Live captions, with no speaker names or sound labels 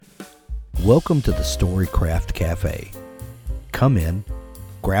Welcome to the Storycraft Cafe. Come in,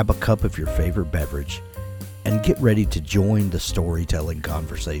 grab a cup of your favorite beverage, and get ready to join the storytelling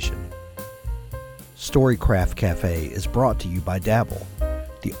conversation. Storycraft Cafe is brought to you by Dabble,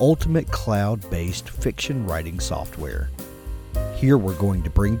 the ultimate cloud-based fiction writing software. Here we're going to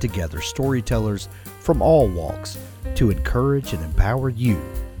bring together storytellers from all walks to encourage and empower you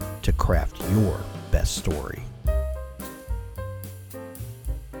to craft your best story.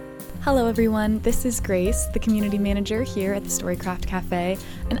 Hello everyone, this is Grace, the community manager here at the Storycraft Cafe,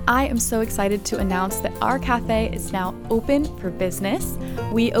 and I am so excited to announce that our cafe is now open for business.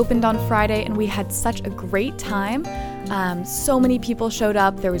 We opened on Friday and we had such a great time. So many people showed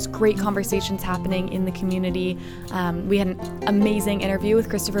up. There was great conversations happening in the community. We had an amazing interview with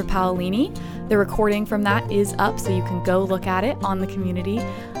Christopher Paolini. The recording from that is up, so you can go look at it on the community.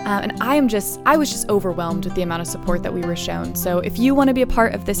 And I was just overwhelmed with the amount of support that we were shown. So if you want to be a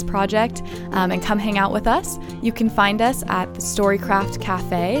part of this project and come hang out with us, you can find us at the Storycraft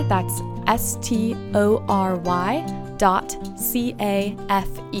Cafe. That's STORY.CAFE.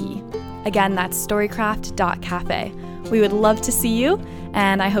 Again, that's storycraft.cafe. We would love to see you,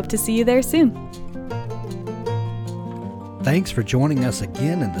 and I hope to see you there soon. Thanks for joining us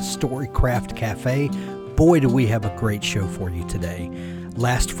again in the Storycraft Cafe. Boy, do we have a great show for you today.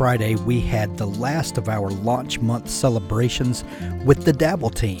 Last Friday, we had the last of our launch month celebrations with the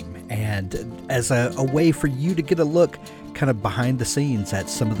Dabble team. And as a way for you to get a look kind of behind the scenes at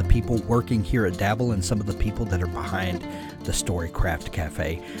some of the people working here at Dabble and some of the people that are behind the Storycraft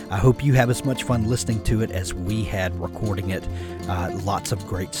Cafe. I hope you have as much fun listening to it as we had recording it. Lots of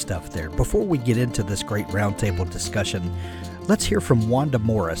great stuff there. Before we get into this great roundtable discussion, let's hear from Wanda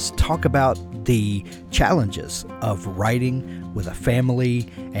Morris talk about the challenges of writing with a family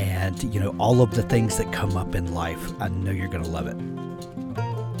and, all of the things that come up in life. I know you're going to love it.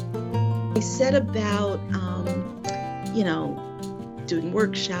 I said about, doing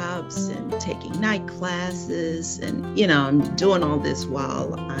workshops and taking night classes and, I'm doing all this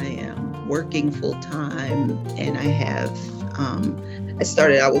while I am working full time, and I have, I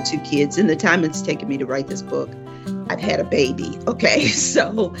started out with 2 kids. In the time it's taken me to write this book, I've had a baby. Okay.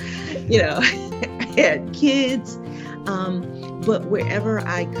 So, I had kids, but wherever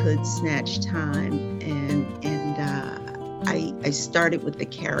I could snatch time and I started with the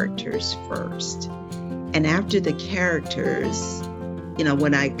characters first. And after the characters,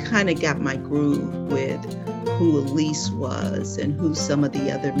 when I kind of got my groove with who Elise was and who some of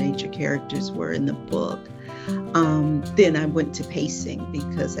the other major characters were in the book, then I went to pacing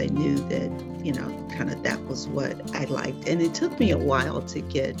because I knew that, kind of that was what I liked. And it took me a while to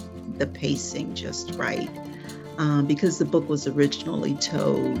get the pacing just right because the book was originally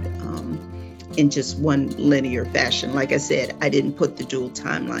told in just one linear fashion. Like I said, I didn't put the dual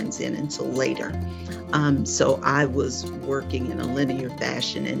timelines in until later. So I was working in a linear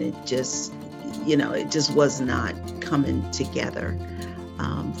fashion, and it just was not coming together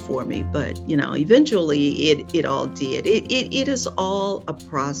for me. But, eventually it all did. It is all a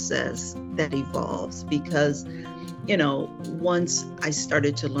process that evolves because, once I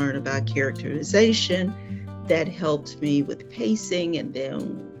started to learn about characterization, that helped me with pacing. And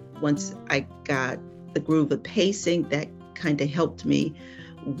then once I got the groove of pacing, that kind of helped me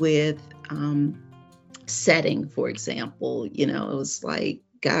with setting, for example. It was like,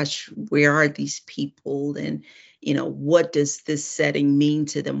 gosh, where are these people? And, what does this setting mean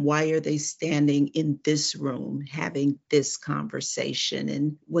to them? Why are they standing in this room having this conversation,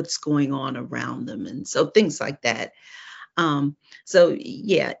 and what's going on around them? And so things like that. So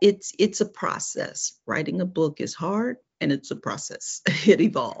yeah, it's a process. Writing a book is hard, and it's a process. It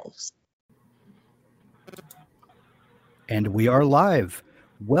evolves. And we are live.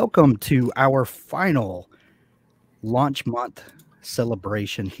 Welcome to our final launch month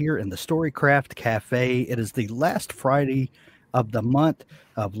celebration here in the Storycraft Cafe. It is the last Friday of the month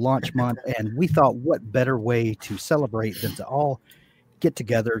of launch month, and we thought what better way to celebrate than to all get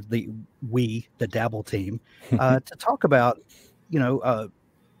together, the Dabble team, to talk about,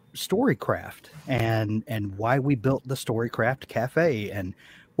 Storycraft and why we built the Storycraft Cafe and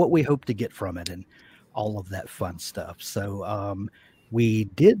what we hope to get from it and all of that fun stuff. So we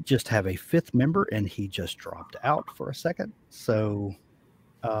did just have a 5th member, and he just dropped out for a second. So,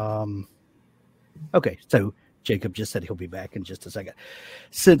 okay. So Jacob just said he'll be back in just a second.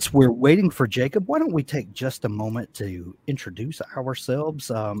 Since we're waiting for Jacob, why don't we take just a moment to introduce ourselves?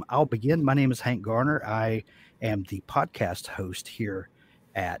 I'll begin. My name is Hank Garner. I am the podcast host here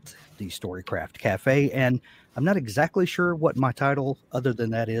at the Storycraft Cafe, and I'm not exactly sure what my title other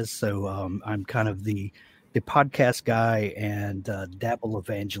than that is. So I'm kind of the the podcast guy and Dabble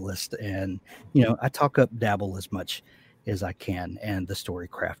evangelist, and I talk up Dabble as much as I can, and the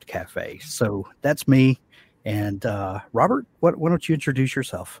Storycraft Cafe. So that's me. And Robert, why don't you introduce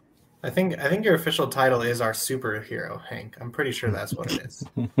yourself? I think your official title is our superhero, Hank. I'm pretty sure that's what it is.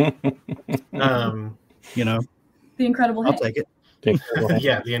 The Incredible Hank. I'll take it.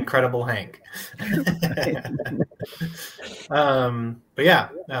 Yeah, the Incredible Hank. But yeah,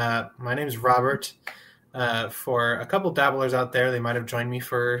 my name's Robert. For a couple dabblers out there, they might have joined me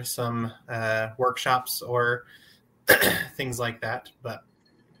for some workshops or things like that. But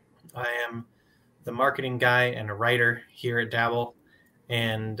I am the marketing guy and a writer here at Dabble.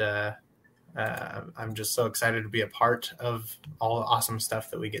 And I'm just so excited to be a part of all the awesome stuff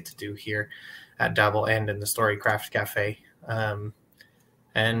that we get to do here at Dabble and in the Storycraft Cafe.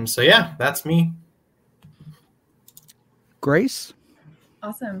 And so, yeah, that's me. Grace?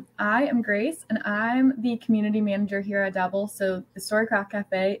 Awesome. I am Grace, and I'm the community manager here at Dabble. So the Storycraft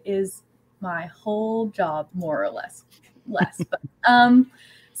Cafe is my whole job, more or less. But,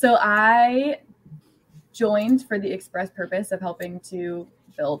 so I joined for the express purpose of helping to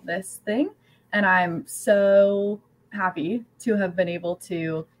build this thing. And I'm so happy to have been able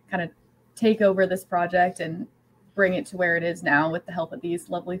to kind of take over this project and bring it to where it is now with the help of these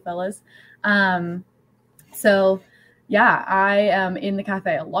lovely fellas. So yeah, I am in the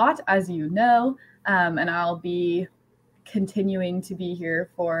cafe a lot, as you know, and I'll be continuing to be here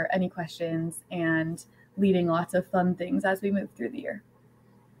for any questions and leading lots of fun things as we move through the year.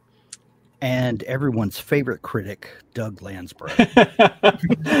 And everyone's favorite critic, Doug Lansborough.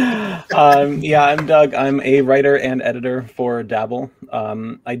 Yeah, I'm Doug. I'm a writer and editor for Dabble.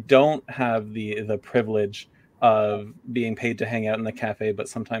 I don't have the privilege of being paid to hang out in the cafe, but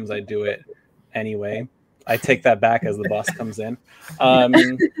sometimes I do it anyway. I take that back as the boss comes in.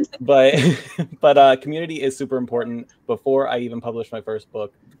 But community is super important. Before I even published my first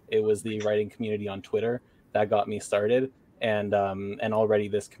book, it was the writing community on Twitter that got me started. And already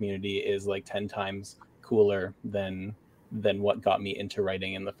this community is like 10 times cooler than what got me into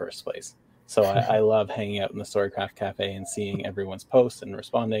writing in the first place. So I love hanging out in the Storycraft Cafe and seeing everyone's posts and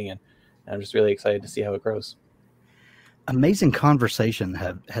responding, and I'm just really excited to see how it grows. Amazing conversation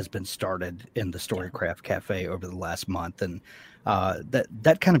has been started in the Storycraft Cafe over the last month, and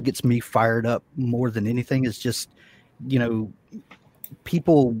that kind of gets me fired up more than anything. Is just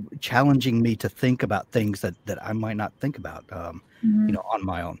people challenging me to think about things that I might not think about, on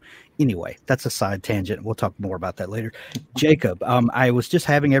my own. Anyway, that's a side tangent. We'll talk more about that later. Jacob, I was just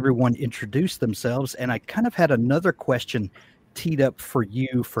having everyone introduce themselves, and I kind of had another question teed up for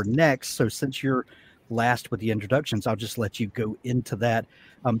you for next. So since you're last with the introductions, I'll just let you go into that.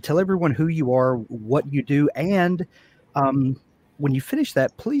 Tell everyone who you are, what you do, and when you finish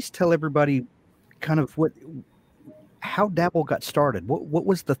that, please tell everybody kind of how Dabble got started. What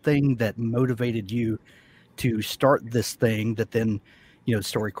was the thing that motivated you to start this thing that then,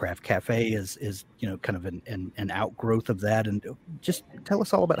 Storycraft Cafe is kind of an outgrowth of that, and just tell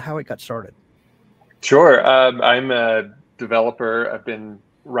us all about how it got started. Sure. I'm a developer. I've been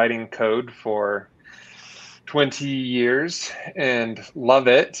writing code for 20 years and love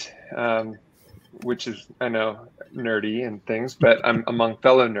it, which is, I know, nerdy and things, but I'm among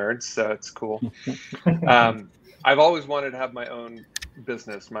fellow nerds, so it's cool. I've always wanted to have my own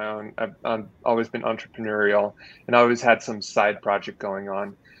business, I've always been entrepreneurial, and I always had some side project going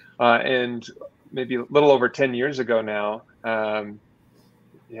on. And maybe a little over 10 years ago now,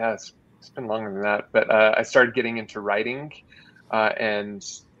 it's been longer than that, but I started getting into writing, and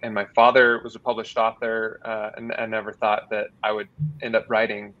my father was a published author, and I never thought that I would end up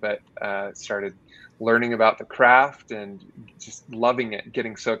writing, but started learning about the craft and just loving it,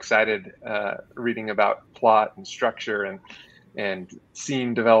 getting so excited, reading about plot and structure and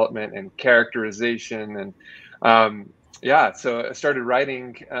scene development and characterization. And so I started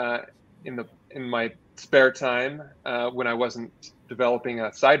writing in my spare time when I wasn't developing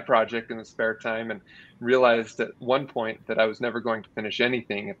a side project in the spare time, and realized at one point that I was never going to finish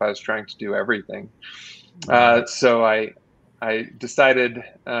anything if I was trying to do everything. So I decided,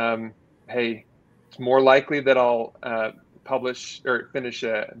 hey, it's more likely that I'll publish or finish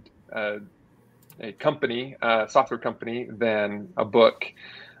a company, a software company, than a book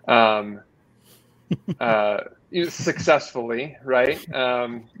successfully, right?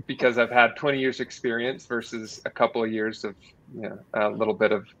 Because I've had 20 years experience versus a couple of years of a little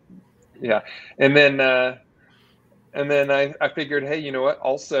bit of and then I figured, hey, you know what?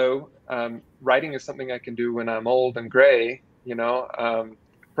 Also, writing is something I can do when I'm old and gray.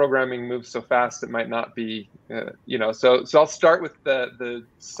 Programming moves so fast it might not be. So I'll start with the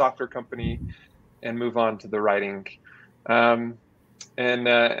software company move on to the writing. And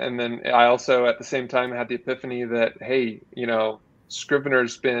then I also at the same time had the epiphany that, hey,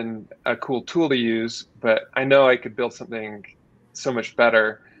 Scrivener's been a cool tool to use, but I know I could build something so much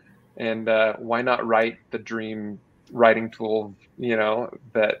better. And why not write the dream writing tool,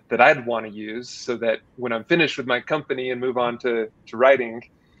 that I'd want to use, so that when I'm finished with my company and move on to writing,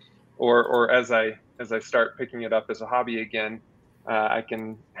 or as I start picking it up as a hobby again, I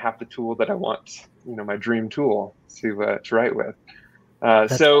can have the tool that I want, my dream tool to write with.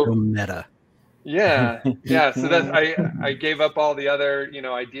 That's so meta. Yeah. So that's I gave up all the other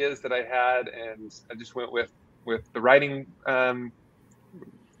ideas that I had, and I just went with the writing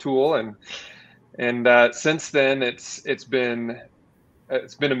tool, and since then it's been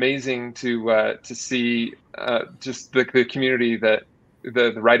amazing to see just the community, that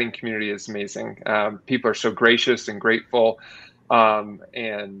the writing community is amazing. People are so gracious and grateful,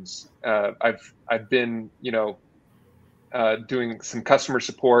 and I've been doing some customer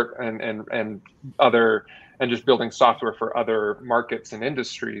support and just building software for other markets and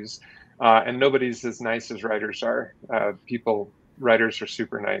industries, and nobody's as nice as writers are. Writers are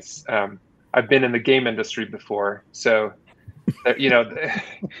super nice. I've been in the game industry before, so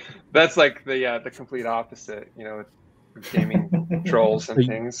that's like the complete opposite, with gaming trolls and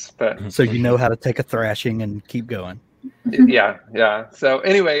things. But so how to take a thrashing and keep going. Yeah. So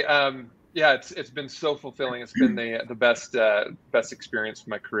anyway, it's been so fulfilling. It's been the best experience of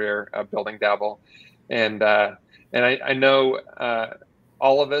my career, building Dabble, and I know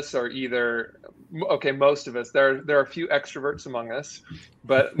all of us are either. Okay, most of us. There are a few extroverts among us,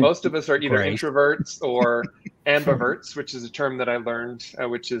 but most of us are either introverts or ambiverts, which is a term that I learned,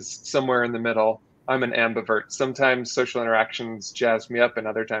 which is somewhere in the middle. I'm an ambivert. Sometimes social interactions jazz me up, and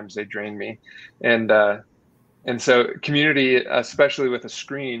other times they drain me. And so community, especially with a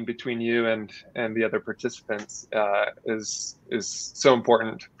screen between you and the other participants, is so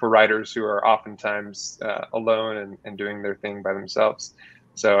important for writers who are oftentimes alone and doing their thing by themselves.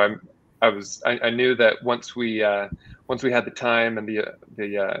 So I knew that once we had the time and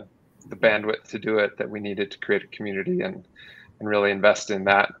the bandwidth to do it, that we needed to create a community and really invest in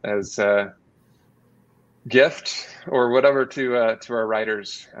that as a gift or whatever to our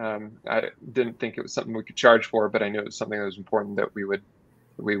writers. I didn't think it was something we could charge for, but I knew it was something that was important that we would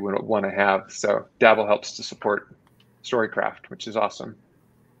want to have. So Dabble helps to support Storycraft, which is awesome.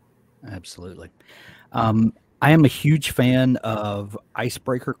 Absolutely. I am a huge fan of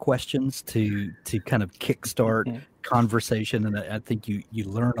icebreaker questions to kind of kickstart conversation, and I think you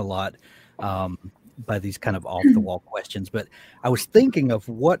learn a lot by these kind of off the wall questions. But I was thinking of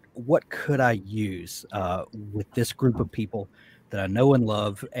what could I use with this group of people that I know and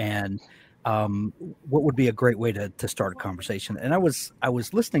love, and what would be a great way to start a conversation. And I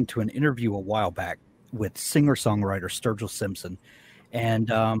was listening to an interview a while back with singer-songwriter Sturgill Simpson,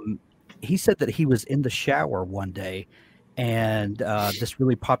 and he said that he was in the shower one day, and this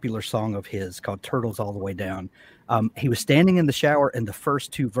really popular song of his called Turtles All the Way Down. He was standing in the shower, and the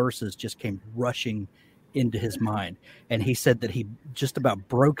first two verses just came rushing into his mind. And he said that he just about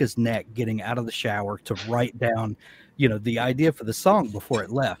broke his neck getting out of the shower to write down, the idea for the song before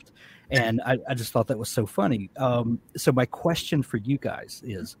it left. And I just thought that was so funny. So my question for you guys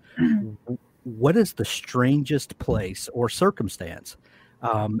is, what is the strangest place or circumstance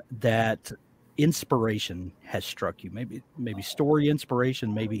that inspiration has struck you? Maybe story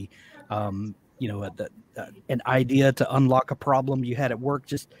inspiration, maybe an idea to unlock a problem you had at work.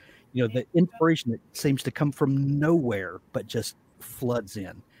 Just the inspiration that seems to come from nowhere but just floods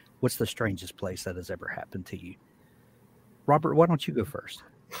in. What's the strangest place that has ever happened to you? Robert, why don't you go first?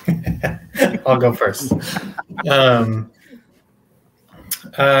 I'll go first. I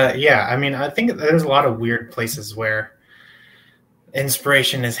think there's a lot of weird places where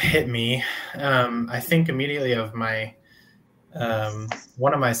inspiration has hit me. I think immediately of my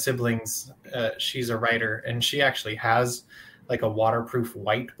one of my siblings. She's a writer, and she actually has like a waterproof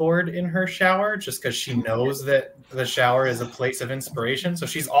whiteboard in her shower, just because she knows that the shower is a place of inspiration. So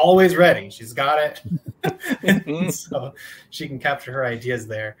she's always ready. She's got it, so she can capture her ideas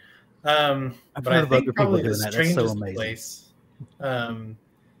there. But I think probably the strangest place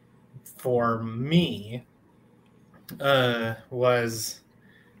for me was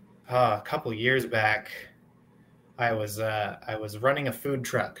a couple years back. I was running a food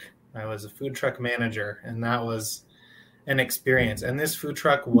truck. I was a food truck manager, and that was an experience. And this food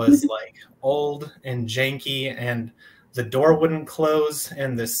truck was like old and janky, and the door wouldn't close,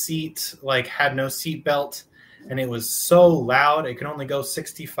 and the seat like had no seat belt, and it was so loud. It could only go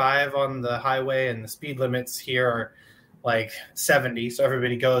 65 on the highway, and the speed limits here are like 70, so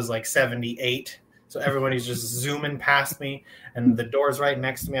everybody goes like 78. So everybody's just zooming past me, and the door's right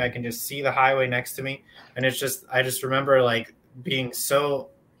next to me. I can just see the highway next to me. And it's just, I just remember like being so,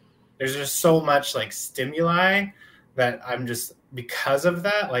 there's just so much like stimuli that I'm just, because of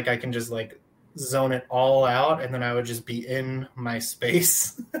that, like I can just like zone it all out, and then I would just be in my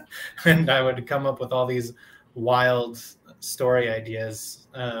space and I would come up with all these wild story ideas,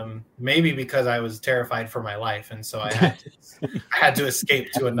 maybe because I was terrified for my life, and so I had to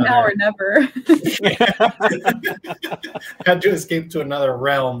escape to another. Now or never. Had to escape to another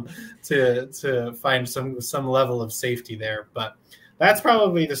realm to find some level of safety there. But that's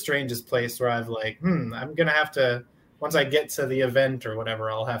probably the strangest place where I've like, I'm gonna have to, once I get to the event or whatever,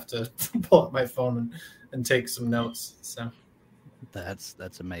 I'll have to pull up my phone and take some notes. So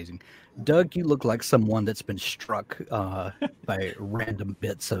that's amazing. Doug, you look like someone that's been struck by random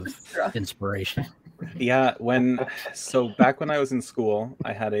bits of inspiration. Yeah, back when I was in school,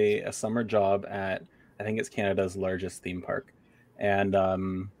 I had a summer job at, I think it's Canada's largest theme park. And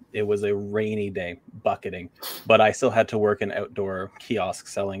it was a rainy day, bucketing, but I still had to work an outdoor kiosk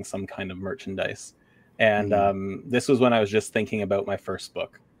selling some kind of merchandise. And this was when I was just thinking about my first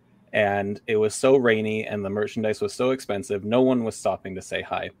book. And it was so rainy and the merchandise was so expensive. No one was stopping to say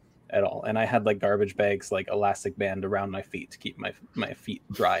hi at all. And I had like garbage bags, like elastic band around my feet to keep my feet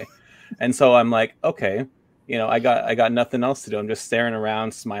dry. And so I'm like, okay, I got nothing else to do. I'm just staring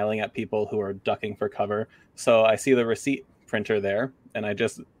around, smiling at people who are ducking for cover. So I see the receipt printer there, and I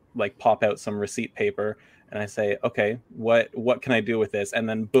just like pop out some receipt paper and I say, okay, what can I do with this? And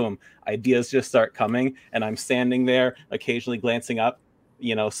then boom, ideas just start coming, and I'm standing there occasionally glancing up,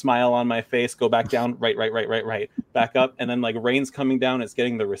 smile on my face, go back down, right, back up. And then like rain's coming down. It's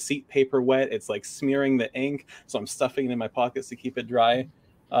getting the receipt paper wet. It's like smearing the ink. So I'm stuffing it in my pockets to keep it dry.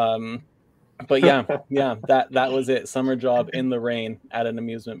 But yeah, that was it. Summer job in the rain at an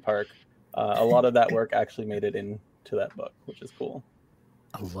amusement park. A lot of that work actually made it into that book, which is cool.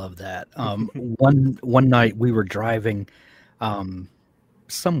 I love that. One night we were driving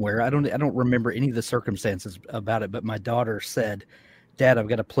somewhere. I don't remember any of the circumstances about it, but my daughter said, "Dad, I've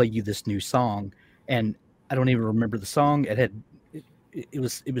got to play you this new song," and I don't even remember the song. It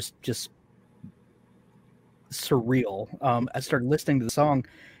was just surreal. I started listening to the song,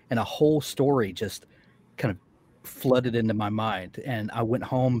 and a whole story just kind of flooded into my mind. And I went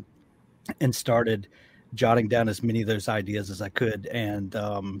home and started jotting down as many of those ideas as I could, and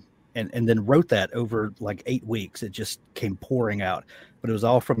then wrote that over like 8 weeks. It just came pouring out, but it was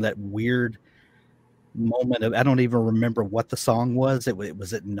all from that weird moment of, I don't even remember what the song was. It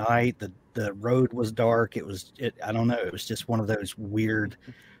was at night. The road was dark. I don't know. It was just one of those weird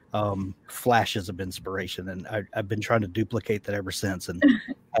flashes of inspiration, and I've been trying to duplicate that ever since, and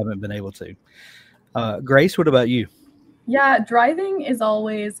haven't been able to. Grace, what about you? Yeah, driving is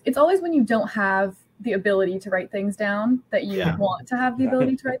always when you don't have the ability to write things down that you want to have the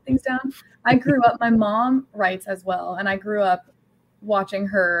ability to write things down. I grew up, my mom writes as well, and I grew up watching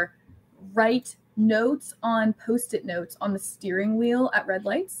her write notes on Post-it notes on the steering wheel at red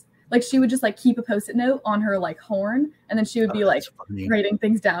lights. Like she would just like keep a Post-it note on her like horn, and then she would be like writing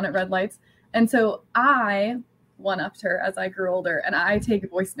things down at red lights. And so I one-upped her as I grew older, and I take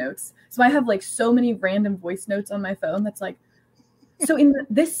voice notes. So I have like so many random voice notes on my phone that's like, so in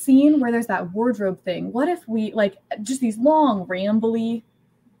this scene where there's that wardrobe thing, what if we like just these long rambly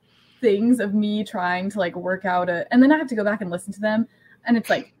things of me trying to like work out and then I have to go back and listen to them, and it's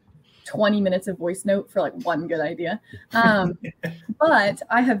like 20 minutes of voice note for like one good idea. But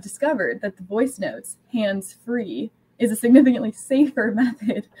I have discovered that the voice notes hands-free is a significantly safer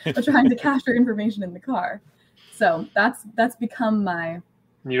method of trying to capture information in the car. So that's become my...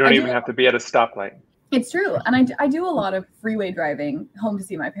 You don't even have to be at a stoplight. It's true. And I do a lot of freeway driving home to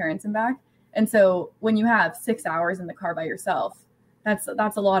see my parents and back. And so when you have 6 hours in the car by yourself, that's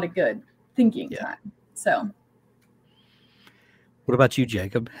a lot of good thinking time. So what about you,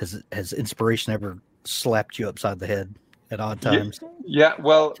 Jacob? Has inspiration ever slapped you upside the head at odd times? Yeah.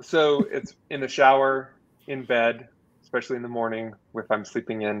 Well, so it's in the shower, in bed, especially in the morning if I'm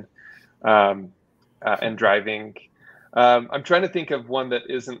sleeping in, and driving. I'm trying to think of one that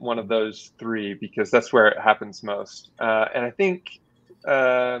isn't one of those three, because that's where it happens most. And I think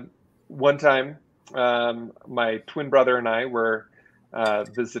one time my twin brother and I were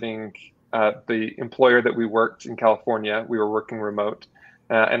visiting the employer that we worked in California. We were working remote,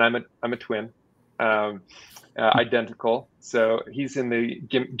 and I'm a twin, identical. So he's in the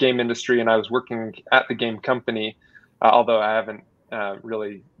game industry, and I was working at the game company, although I haven't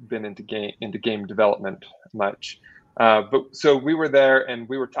really been into game development much. But so we were there, and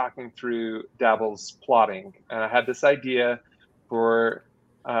we were talking through Dabble's plotting, and I had this idea for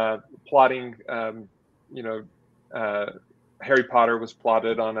plotting, Harry Potter was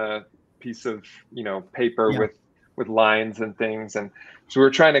plotted on a piece of, paper with lines and things. And so we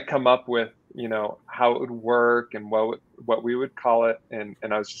were trying to come up with, how it would work and what we would call it. And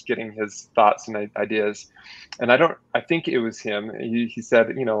I was just getting his thoughts and ideas. And I think it was him. He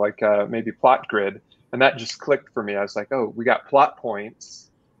said, maybe plot grid. And that just clicked for me. I was like, oh, we got plot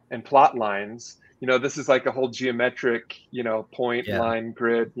points and plot lines. This is like a whole geometric, point, line,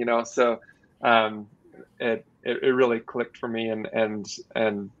 grid, so it really clicked for me. And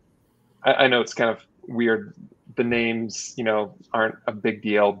I know it's kind of weird. The names, aren't a big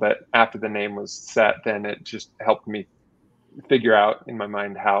deal, but after the name was set, then it just helped me figure out in my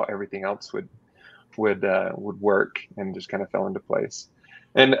mind how everything else would work, and just kind of fell into place.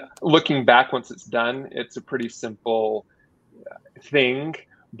 And looking back, once it's done, it's a pretty simple thing,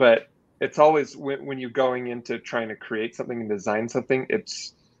 but it's always when you're going into trying to create something and design something,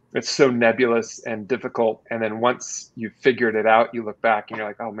 it's so nebulous and difficult. And then once you figured it out, you look back and you're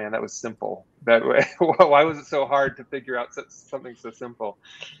like, oh man, that was simple. That way, why was it so hard to figure out something so simple?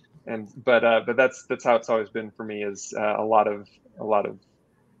 But that's how it's always been for me, is a lot of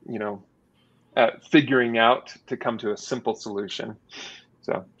figuring out to come to a simple solution.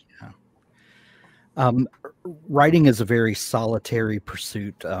 So. Writing is a very solitary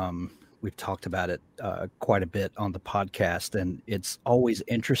pursuit. We've talked about it quite a bit on the podcast, and it's always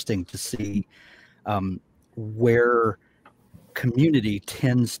interesting to see where community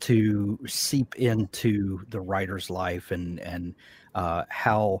tends to seep into the writer's life, and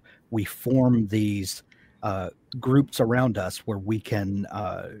how we form these groups around us where we can,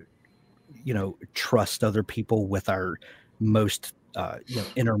 trust other people with our most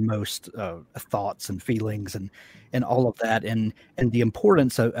innermost thoughts and feelings and all of that, and the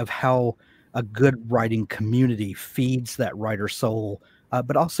importance of how a good writing community feeds that writer soul,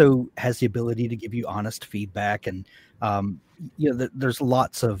 but also has the ability to give you honest feedback. And there's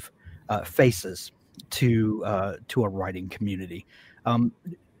lots of faces to a writing community.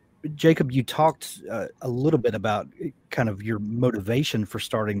 Jacob, you talked a little bit about kind of your motivation for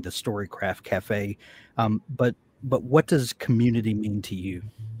starting the Storycraft Cafe, but what does community mean to you?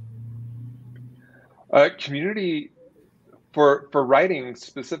 Community for writing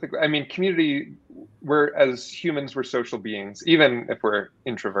specifically, I mean, community, as humans, we're social beings, even if we're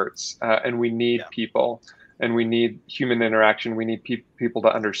introverts, and we need people, and we need human interaction. We need people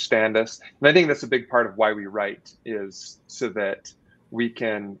to understand us. And I think that's a big part of why we write, is so that we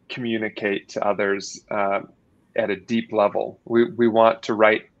can communicate to others at a deep level. We want to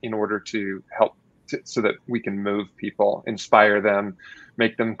write in order to help, so that we can move people, inspire them,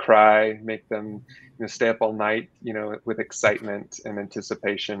 make them cry, make them stay up all night, with excitement and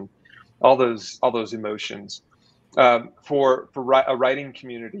anticipation, all those emotions. For a writing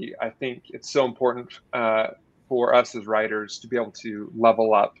community, I think it's so important for us as writers to be able to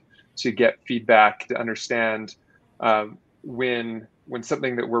level up, to get feedback, to understand when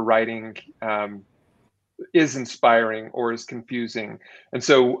something that we're writing is inspiring or is confusing. And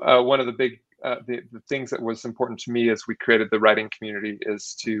so one of the big the things that was important to me as we created the writing community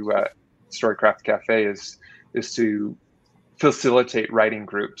is to Storycraft Cafe is to facilitate writing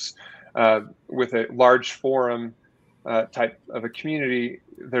groups with a large forum type of a community.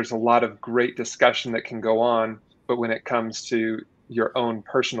 There's a lot of great discussion that can go on, but when it comes to your own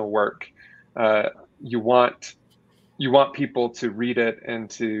personal work, you want people to read it and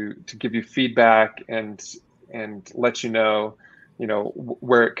to give you feedback and let you know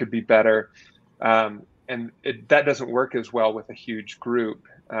where it could be better. And that doesn't work as well with a huge group.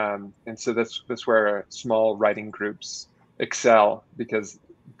 And so that's where small writing groups excel, because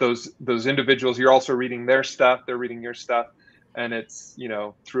those individuals, you're also reading their stuff, they're reading your stuff, and it's,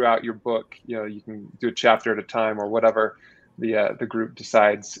 throughout your book, you can do a chapter at a time or whatever the group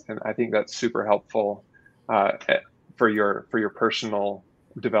decides. And I think that's super helpful for your personal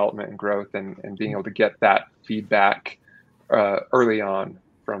development and growth, and being able to get that feedback early on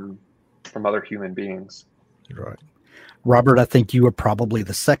from other human beings. Right. Robert, I think you were probably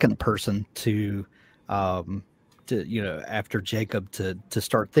the second person to after Jacob to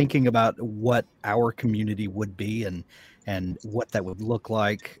start thinking about what our community would be and what that would look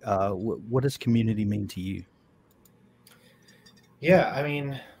like. What does community mean to you? Yeah, I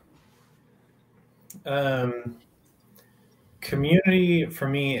mean, community for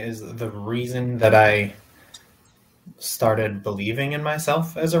me is the reason that I started believing in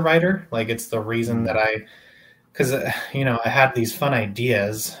myself as a writer. Like, it's the reason that because I had these fun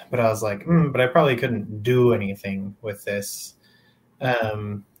ideas, but I was like, but I probably couldn't do anything with this.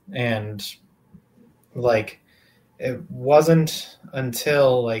 And like, it wasn't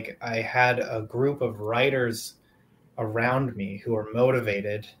until like I had a group of writers around me who were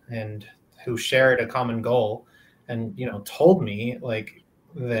motivated and who shared a common goal and, you know, told me like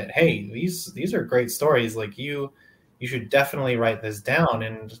that, hey, these are great stories. Like you should definitely write this down,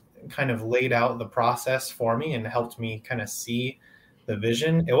 and kind of laid out the process for me and helped me kind of see the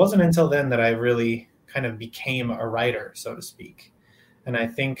vision. It wasn't until then that I really kind of became a writer, so to speak. And I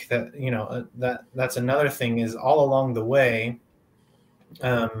think that, you know, that's another thing is all along the way,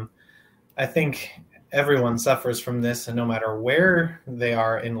 I think everyone suffers from this, and no matter where they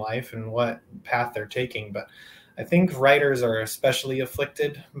are in life and what path they're taking. But I think writers are especially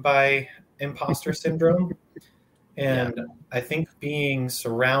afflicted by imposter syndrome. And yeah. I think being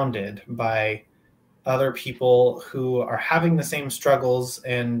surrounded by other people who are having the same struggles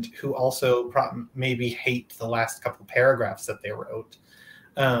and who also maybe hate the last couple paragraphs that they wrote,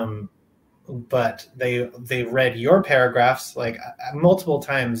 but they read your paragraphs. Like multiple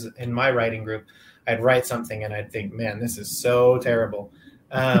times in my writing group, I'd write something and I'd think, man, this is so terrible.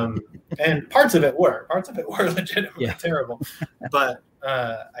 And parts of it were legitimately terrible. But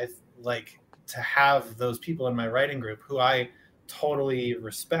I like to have those people in my writing group who I totally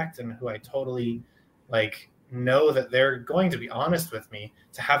respect and who I totally like know that they're going to be honest with me,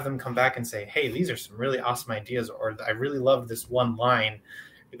 to have them come back and say, hey, these are some really awesome ideas, or I really love this one line.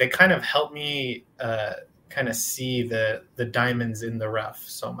 They kind of help me kind of see the diamonds in the rough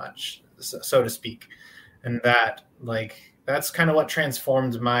so much, so to speak. And that like, that's kind of what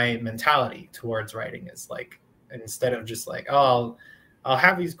transformed my mentality towards writing, is like, instead of just like, oh, I'll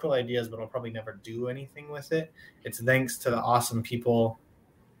have these cool ideas, but I'll probably never do anything with it. It's thanks to the awesome people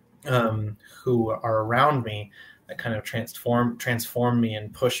who are around me that kind of transform me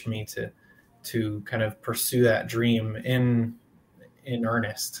and pushed me to kind of pursue that dream in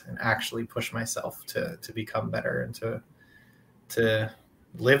earnest, and actually push myself to become better and to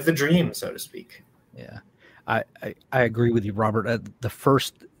live the dream, so to speak. Yeah, I agree with you, Robert. The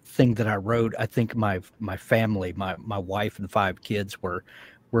first thing that I wrote, I think my family, my wife and 5 kids were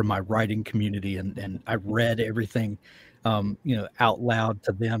my writing community, and I read everything, out loud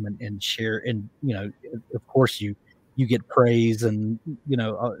to them and share. And, of course you get praise and,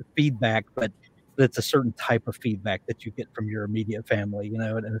 feedback, but it's a certain type of feedback that you get from your immediate family,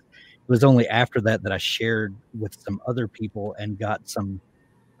 and it was only after that I shared with some other people and got some,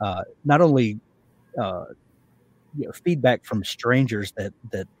 not only, feedback from strangers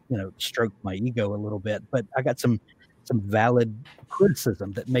that stroked my ego a little bit, but I got some valid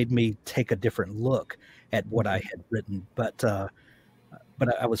criticism that made me take a different look at what I had written. But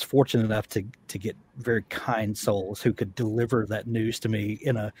I was fortunate enough to get very kind souls who could deliver that news to me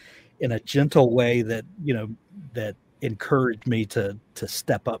in a gentle way that that encouraged me to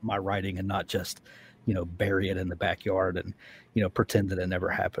step up my writing and not just bury it in the backyard and pretend that it never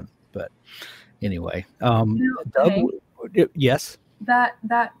happened. But anyway, Doug, yes,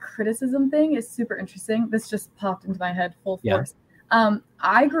 that criticism thing is super interesting. This just popped into my head full force.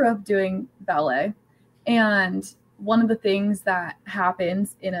 I grew up doing ballet, and one of the things that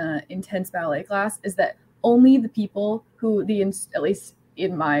happens in an intense ballet class is that only the people who at least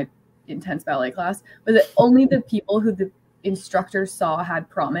in my intense ballet class, was that only the people who the instructor saw had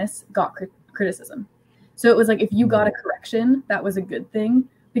promise got criticism. So it was like, if you got a correction, that was a good thing,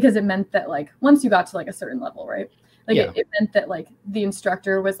 because it meant that like once you got to like a certain level, right? Like it meant that like the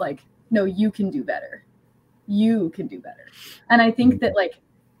instructor was like, no, you can do better. You can do better. And I think that like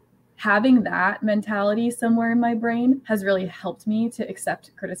having that mentality somewhere in my brain has really helped me to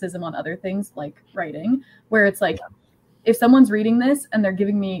accept criticism on other things like writing, where it's like, if someone's reading this and they're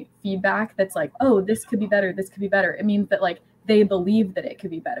giving me feedback that's like, oh, this could be better, this could be better, it means that like they believe that it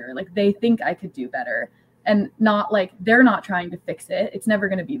could be better. Like they think I could do better, and not like they're not trying to fix it. It's never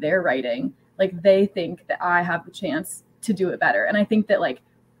going to be their writing. Like they think that I have the chance to do it better. And I think that like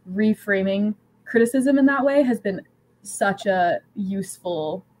reframing criticism in that way has been such a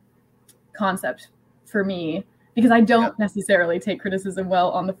useful concept for me, because I don't necessarily take criticism well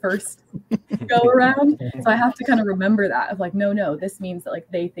on the first go around. So I have to kind of remember that of like, no, this means that like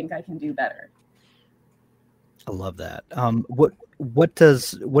they think I can do better. I love that. What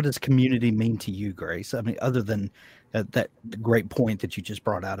does community mean to you, Grace? I mean, other than that great point that you just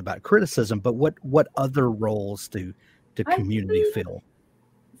brought out about criticism, but what other roles do community fill?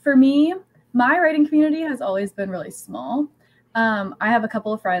 For me, my writing community has always been really small. I have a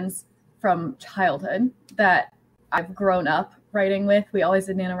couple of friends from childhood that I've grown up writing with. We always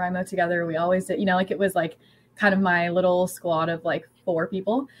did NaNoWriMo together. We always did, like it was like kind of my little squad of like 4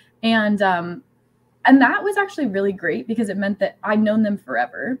 people. And that was actually really great, because it meant that I'd known them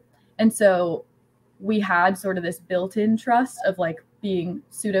forever. And so we had sort of this built-in trust of like being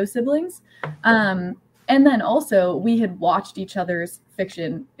pseudo siblings. And then also we had watched each other's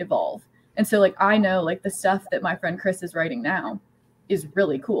fiction evolve. And so like, I know like the stuff that my friend Chris is writing now is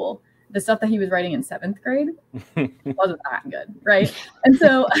really cool. The stuff that he was writing in 7th grade wasn't that good, right? And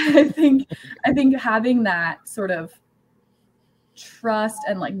so I think having that sort of trust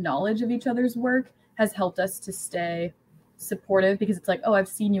and like knowledge of each other's work has helped us to stay supportive, because it's like, oh, I've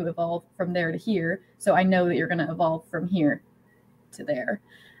seen you evolve from there to here, so I know that you're going to evolve from here to there.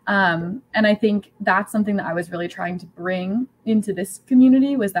 And I think that's something that I was really trying to bring into this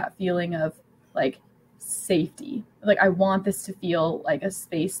community, was that feeling of like safety. Like, I want this to feel like a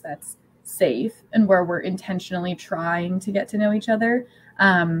space that's safe and where we're intentionally trying to get to know each other,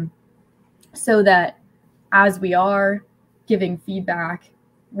 so that as we are giving feedback,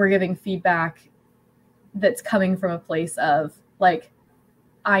 we're giving feedback that's coming from a place of like,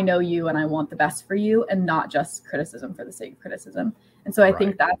 I know you and I want the best for you, and not just criticism for the sake of criticism. And so I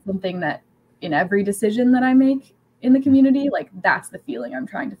think that's something that in every decision that I make in the community, like that's the feeling I'm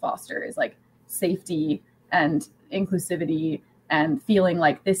trying to foster, is like safety and inclusivity, and feeling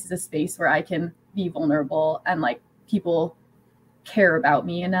like this is a space where I can be vulnerable, and like people care about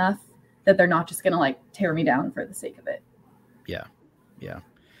me enough that they're not just going to like tear me down for the sake of it. Yeah. Yeah.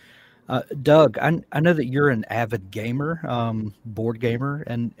 Doug, I know that you're an avid gamer, board gamer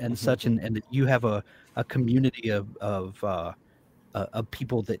and such, and that you have a community of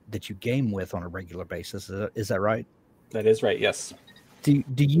people that you game with on a regular basis. Is that right? That is right. Yes. Do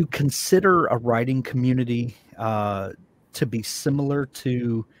you consider a writing community to be similar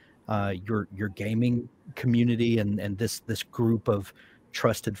to your gaming community and this group of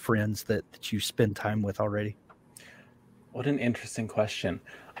trusted friends that you spend time with already? What an interesting question.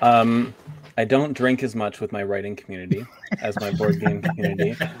 I don't drink as much with my writing community as my board game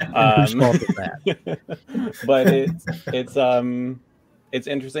community. But it's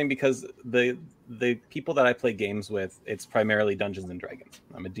interesting because the people that I play games with, it's primarily Dungeons and Dragons.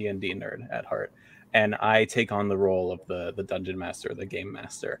 I'm a D&D nerd at heart, and I take on the role of the dungeon master, the game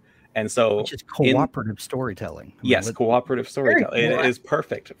master. And so, which is cooperative storytelling. Yes, cooperative storytelling. It is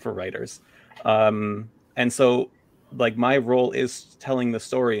perfect for writers. And so, like, my role is telling the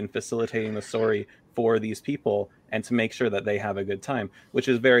story and facilitating the story for these people, and to make sure that they have a good time, which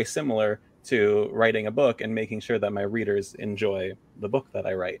is very similar to writing a book and making sure that my readers enjoy the book that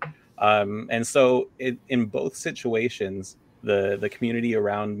I write. And so in both situations, the community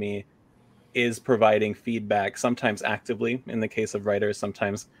around me is providing feedback, sometimes actively in the case of writers,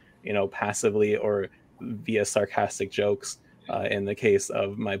 sometimes, passively or via sarcastic jokes in the case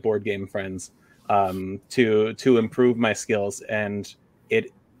of my board game friends, to improve my skills. And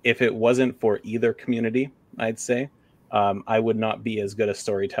if it wasn't for either community, I'd say I would not be as good a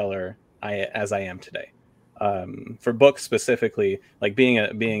storyteller as I am today. For books specifically, like being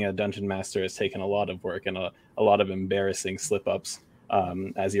a dungeon master has taken a lot of work and a lot of embarrassing slip-ups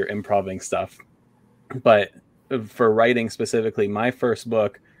as you're improvising stuff. But for writing specifically, my first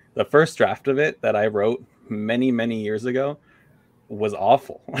book, the first draft of it that I wrote many, many years ago, was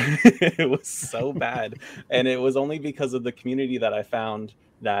awful. It was so bad. And it was only because of the community that I found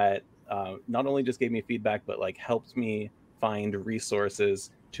that not only just gave me feedback, but like helped me find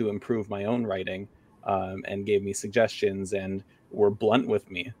resources to improve my own writing, and gave me suggestions and were blunt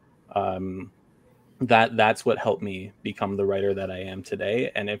with me. That's what helped me become the writer that I am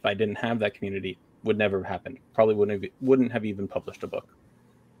today. And if I didn't have that community, would never have happened. Probably wouldn't have even published a book.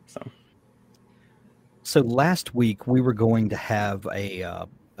 So last week we were going to have a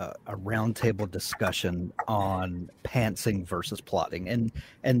roundtable discussion on pantsing versus plotting,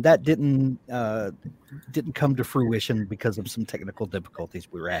 and that didn't come to fruition because of some technical difficulties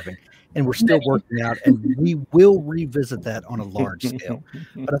we were having, and we're still working out, and we will revisit that on a large scale.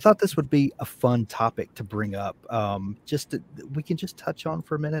 But I thought this would be a fun topic to bring up. We can just touch on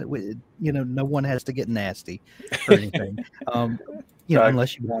for a minute. No one has to get nasty or anything.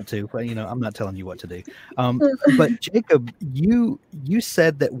 Unless you want to, but I'm not telling you what to do. But Jacob, you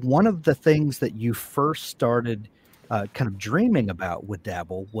said that one of the things that you first started kind of dreaming about with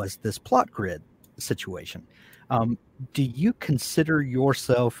Dabble was this plot grid situation. Do you consider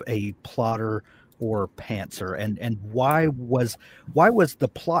yourself a plotter or pantser, and why was the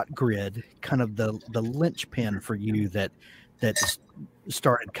plot grid kind of the linchpin for you that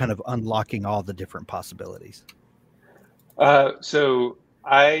started kind of unlocking all the different possibilities? So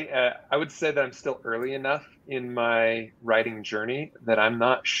I would say that I'm still early enough in my writing journey that I'm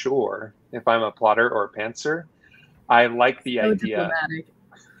not sure if I'm a plotter or a pantser. I like the idea.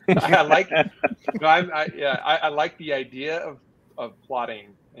 I like the idea of plotting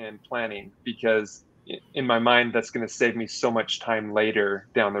and planning, because in my mind, that's going to save me so much time later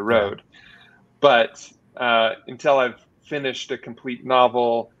down the road. But until I've finished a complete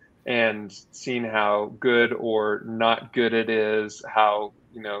novel and seen how good or not good it is, how,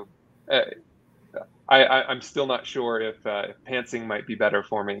 I'm still not sure if pantsing might be better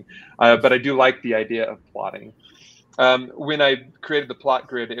for me. But I do like the idea of plotting. When I created the plot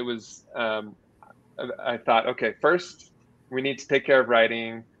grid, it was, I thought, okay, first we need to take care of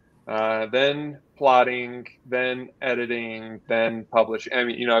writing, then plotting, then editing, then publishing. I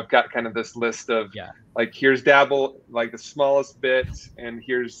mean, I've got kind of this list of like, here's Dabble, like the smallest bit, and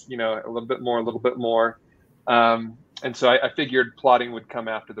here's, a little bit more. And so I figured plotting would come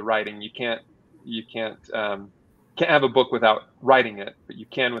after the writing. You can't have a book without writing it, but you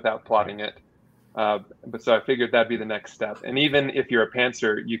can without plotting it. But so I figured that'd be the next step. And even if you're a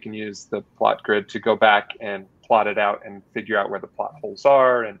pantser, you can use the plot grid to go back and plot it out and figure out where the plot holes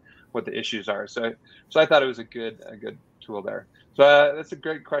are and what the issues are. So I thought it was a good tool there. So that's a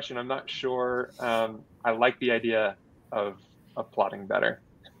great question. I'm not sure. I like the idea of plotting better.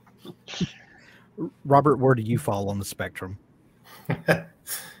 Robert, where do you fall on the spectrum? That's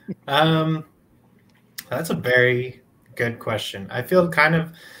a very good question. I feel kind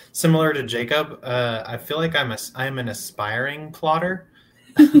of similar to Jacob. I feel like I'm an aspiring plotter.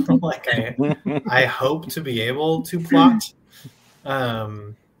 Like I hope to be able to plot.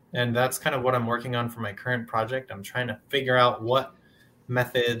 And that's kind of what I'm working on for my current project. I'm trying to figure out what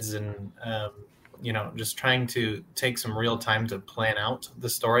methods and, just trying to take some real time to plan out the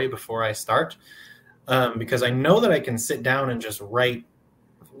story before I start. Because I know that I can sit down and just write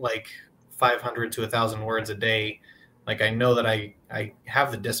like 500 to 1,000 words a day. Like I know that I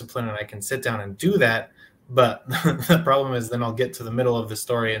have the discipline and I can sit down and do that. But the problem is then I'll get to the middle of the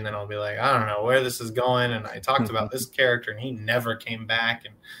story and then I'll be like, I don't know where this is going. And I talked about this character and he never came back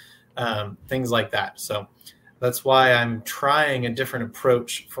and things like that. So that's why I'm trying a different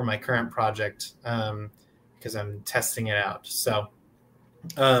approach for my current project because I'm testing it out. So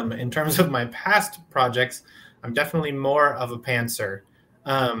in terms of my past projects, I'm definitely more of a pantser.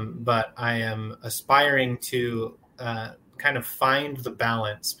 But I am aspiring to kind of find the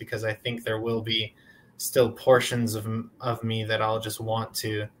balance because I think there will be still portions of me that I'll just want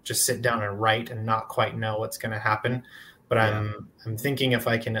to just sit down and write and not quite know what's going to happen. But I'm thinking if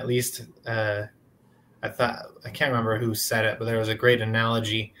I can at least, I can't remember who said it, but there was a great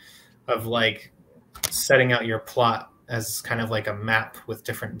analogy of like setting out your plot as kind of like a map with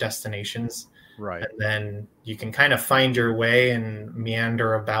different destinations. Right. And then you can kind of find your way and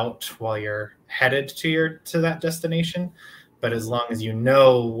meander about while you're headed to that destination. But as long as you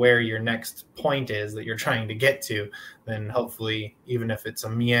know where your next point is that you're trying to get to, then hopefully, even if it's a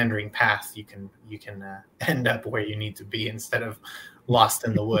meandering path, you can end up where you need to be instead of lost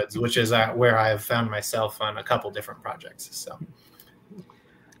in the woods, which is where I have found myself on a couple different projects. So,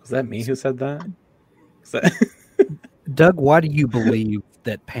 was that me who said that? Doug, why do you believe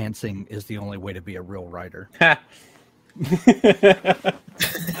that pantsing is the only way to be a real writer?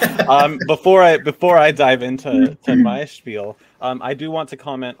 Before I dive into my spiel, I do want to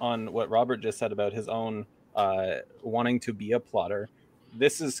comment on what Robert just said about his own wanting to be a plotter.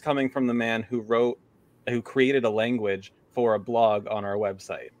 This is coming from the man who created a language for a blog on our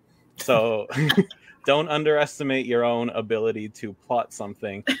website. So don't underestimate your own ability to plot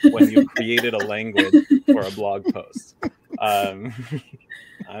something when you created a language for a blog post.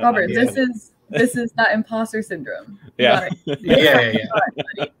 Robert, this is that imposter syndrome. Yeah.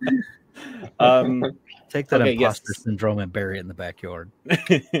 Take that imposter syndrome and bury it in the backyard.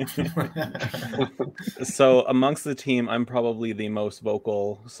 So amongst the team, I'm probably the most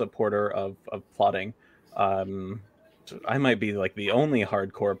vocal supporter of plotting. I might be like the only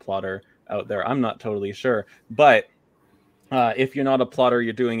hardcore plotter out there. I'm not totally sure. But if you're not a plotter,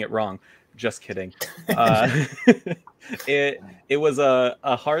 you're doing it wrong. Just kidding. It was a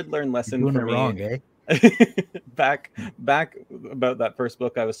hard learned lesson for me. Wrong, eh? back about that first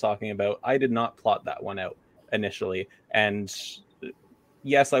book I was talking about, I did not plot that one out initially. And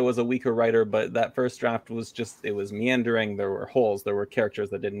yes, I was a weaker writer, but that first draft was it was meandering. There were holes. There were characters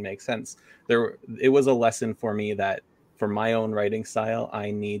that didn't make sense. It was a lesson for me that for my own writing style,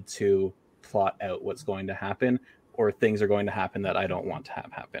 I need to plot out what's going to happen, or things are going to happen that I don't want to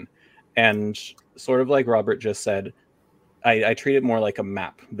have happen. And sort of like Robert just said, I treat it more like a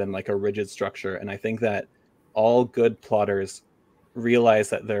map than like a rigid structure. And I think that all good plotters realize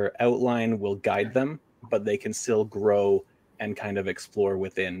that their outline will guide them, but they can still grow and kind of explore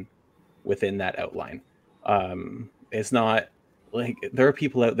within that outline. It's not like there are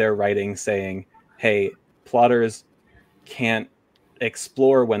people out there writing saying, hey, plotters can't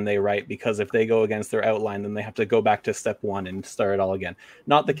explore when they write, because if they go against their outline, then they have to go back to step one and start it all again.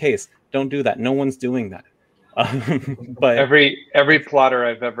 Not the case. Don't do that. No one's doing that. But every plotter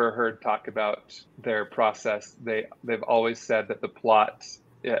I've ever heard talk about their process, they've always said that the plot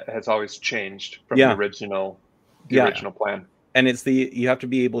has always changed from the original plan. And it's you have to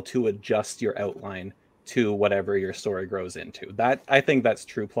be able to adjust your outline to whatever your story grows into. That, I think that's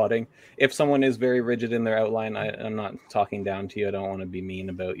true plotting. If someone is very rigid in their outline, I'm not talking down to you. I don't want to be mean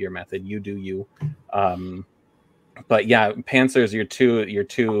about your method. You do you. But yeah, pantsers,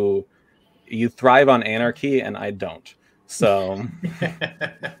 you thrive on anarchy, and I don't. So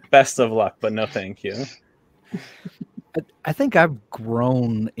best of luck, but no thank you. I think I've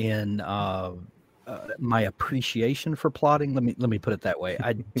grown in my appreciation for plotting. Let me put it that way.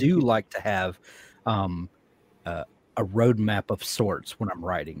 I do like to have a roadmap of sorts when I'm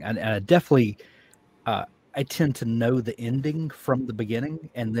writing, and I definitely I tend to know the ending from the beginning,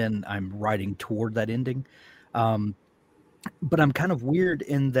 and then I'm writing toward that ending. But I'm kind of weird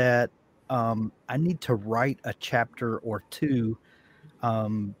in that I need to write a chapter or two,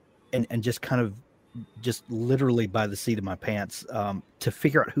 and just kind of just literally by the seat of my pants to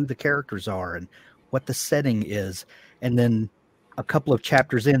figure out who the characters are and what the setting is. And then a couple of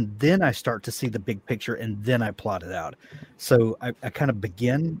chapters in, then I start to see the big picture, and then I plot it out. So I kind of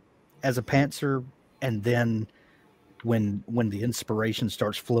begin as a pantser, and then when the inspiration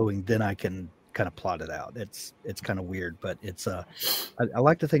starts flowing, then I can kind of plot it out. It's kind of weird, but it's I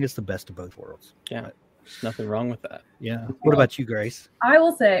like to think it's the best of both worlds. Yeah, there's nothing wrong with that. Yeah. What about you, Grace? I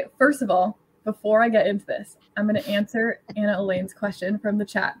will say, first of all, before I get into this, I'm going to answer Anna Elaine's question from the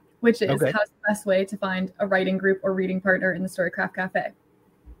chat, which is, how's the best way to find a writing group or reading partner in the Storycraft Cafe?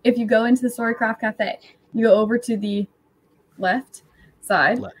 If you go into the Storycraft Cafe, you go over to the left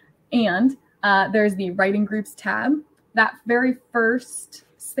side, and there's the writing groups tab. That very first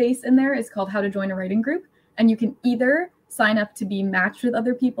space in there is called How to Join a Writing Group. And you can either sign up to be matched with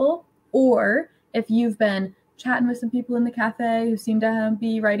other people, or if you've been chatting with some people in the cafe who seem to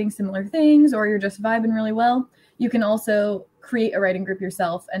be writing similar things, or you're just vibing really well, you can also create a writing group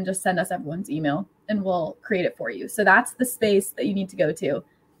yourself and just send us everyone's email and we'll create it for you. So that's the space that you need to go to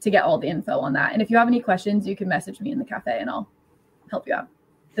get all the info on that. And if you have any questions, you can message me in the cafe and I'll help you out.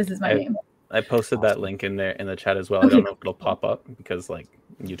 This is my name. I posted that link in there in the chat as well. I don't know if it'll pop up because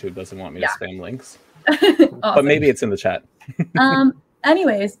YouTube doesn't want me to spam links. Awesome. But maybe it's in the chat.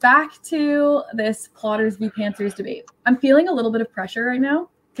 Anyways, back to this plotters v pantsers debate. I'm feeling a little bit of pressure right now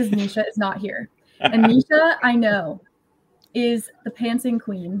because Nisha is not here. And Nisha, I know, is the pantsing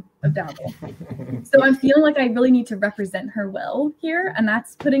queen of Dabble. So I'm feeling like I really need to represent her well here, and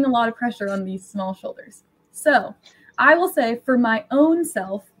that's putting a lot of pressure on these small shoulders. So I will say, for my own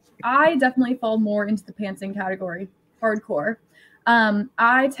self, I definitely fall more into the pantsing category, hardcore.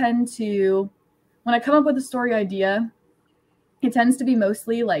 I tend to, when I come up with a story idea, it tends to be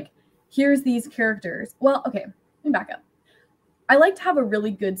mostly like, here's these characters. Well, okay, let me back up. I like to have a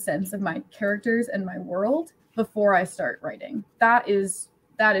really good sense of my characters and my world before I start writing. That is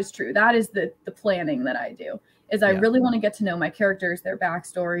true. That is the planning that I do, is I really want to get to know my characters, their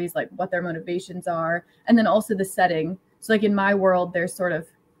backstories, like what their motivations are, and then also the setting. So like in my world, there's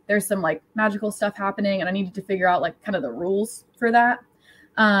some like magical stuff happening, and I needed to figure out like kind of the rules for that.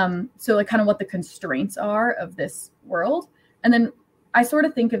 So like kind of what the constraints are of this world. And then I sort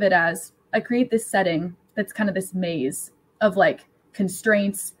of think of it as I create this setting that's kind of this maze of like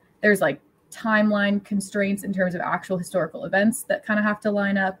constraints. There's like timeline constraints in terms of actual historical events that kind of have to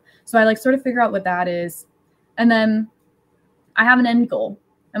line up. So I like sort of figure out what that is. And then I have an end goal.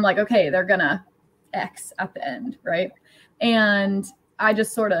 I'm like, okay, they're gonna X at the end, right? And I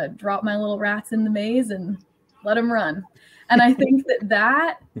just sort of drop my little rats in the maze and let them run. And I think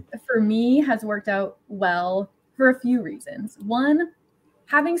that for me has worked out well for a few reasons. One,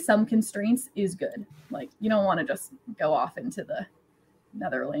 having some constraints is good. Like, you don't want to just go off into the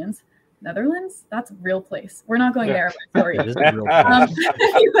Netherlands. Netherlands? That's a real place. We're not going there. Sorry. But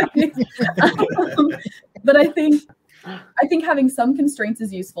I think having some constraints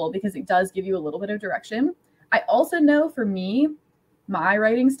is useful because it does give you a little bit of direction. I also know for me, my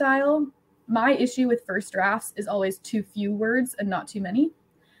writing style, my issue with first drafts is always too few words and not too many.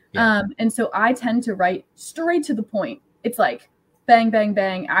 Yeah. And so I tend to write straight to the point. It's like bang, bang,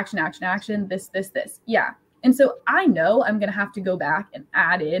 bang, action, action, action, this. Yeah. And so I know I'm going to have to go back and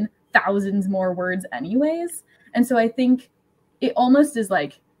add in thousands more words anyways. And so I think it almost is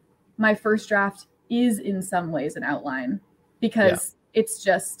like my first draft is in some ways an outline because it's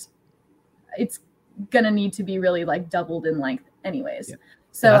going to need to be really like doubled in length anyways. Yeah.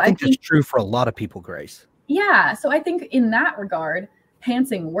 So I think that's true for a lot of people, Grace. Yeah. So I think in that regard,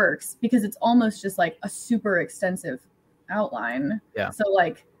 pantsing works because it's almost just like a super extensive outline. Yeah. So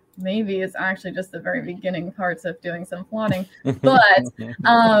like maybe it's actually just the very beginning parts of doing some plotting. But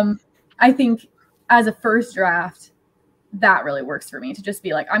I think as a first draft, that really works for me to just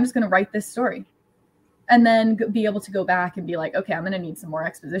be like, I'm just going to write this story. And then be able to go back and be like, okay, I'm going to need some more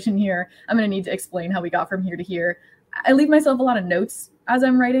exposition here. I'm going to need to explain how we got from here to here. I leave myself a lot of notes as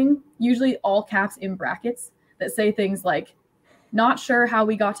I'm writing, usually all caps in brackets that say things like, not sure how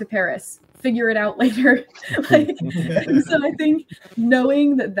we got to Paris, figure it out later. So I think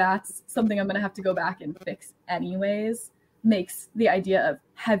knowing that that's something I'm going to have to go back and fix anyways makes the idea of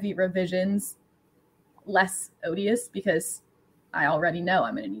heavy revisions less odious because I already know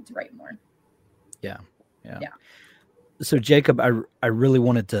I'm going to need to write more. Yeah. So Jacob, I really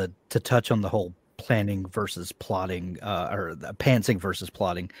wanted to touch on the whole planning versus plotting, or the pantsing versus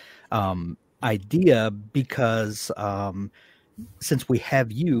plotting idea, because since we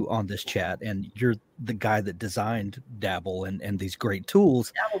have you on this chat and you're the guy that designed Dabble and these great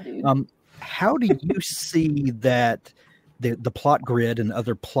tools, how do you see that the plot grid and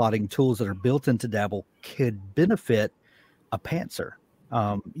other plotting tools that are built into Dabble could benefit a pantser?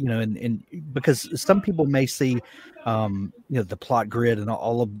 And because some people may see, the plot grid and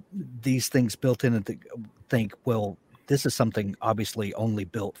all of these things built in and think, well, this is something obviously only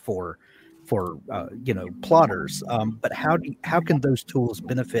built for plotters. But how can those tools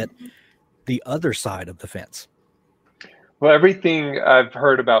benefit the other side of the fence? Well, everything I've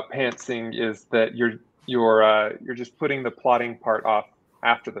heard about pantsing is that you're just putting the plotting part off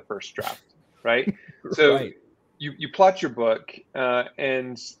after the first draft, right? So right. You plot your book or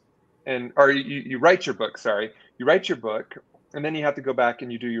you write your book. Sorry, you write your book, and then you have to go back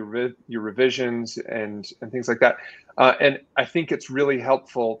and you do your revisions and things like that. And I think it's really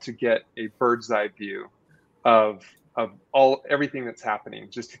helpful to get a bird's eye view of everything that's happening,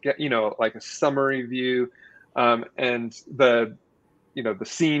 just to get like a summary view, and the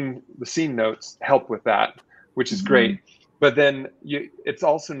scene notes help with that, which is great. But then it's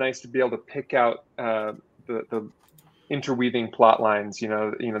also nice to be able to pick out the interweaving plot lines,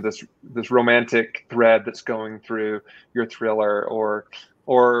 this romantic thread that's going through your thriller, or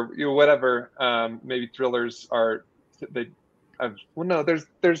whatever. Maybe thrillers are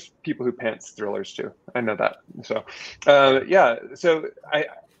there's people who pants thrillers too. I know that. So So I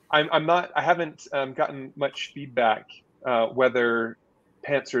haven't gotten much feedback whether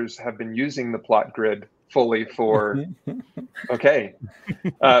pantsers have been using the plot grid fully for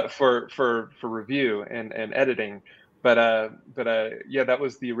for review and editing, but that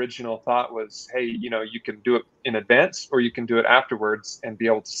was the original thought, was, hey, you can do it in advance or you can do it afterwards and be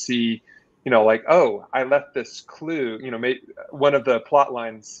able to see, like, oh, I left this clue. One of the plot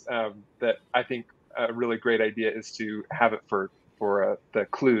lines that I think a really great idea is to have it for the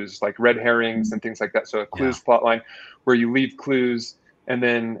clues, like red herrings and things like that. So a clues plot line where you leave clues and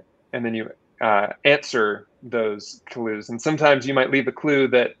then you answer those clues. And sometimes you might leave a clue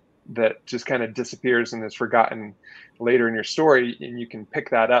that just kind of disappears and is forgotten later in your story, and you can pick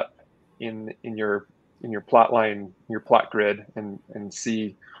that up in your plot line, your plot grid, and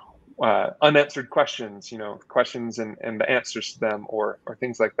see unanswered questions, questions and the answers to them, or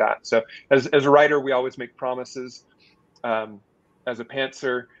things like that. So as a writer, we always make promises. As a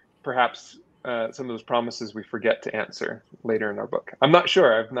pantser, perhaps some of those promises we forget to answer later in our book. I'm not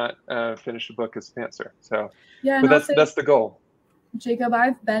sure. I've not finished a book as a pantser. So, yeah, but that's the goal. Jacob,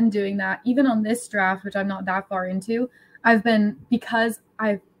 I've been doing that even on this draft, which I'm not that far into. Because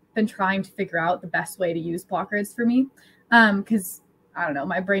I've been trying to figure out the best way to use plot grids for me. Because I don't know,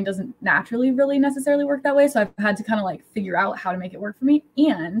 my brain doesn't naturally really necessarily work that way. So I've had to kind of like figure out how to make it work for me.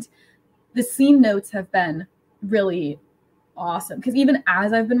 And the scene notes have been really awesome, because even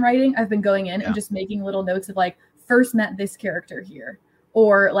as I've been writing, I've been going in and just making little notes of like, first met this character here,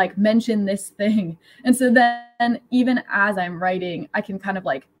 or like mention this thing. And so then even as I'm writing, I can kind of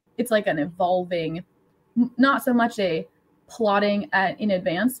like, it's like an evolving, not so much a plotting in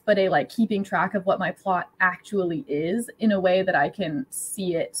advance, but a like keeping track of what my plot actually is in a way that I can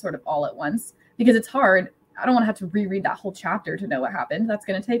see it sort of all at once, because it's hard. I don't want to have to reread that whole chapter to know what happened. That's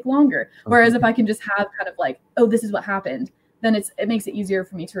going to take longer. Whereas if I can just have kind of like, oh, this is what happened, then it makes it easier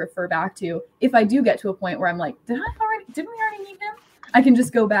for me to refer back to. If I do get to a point where I'm like, didn't we already meet him? I can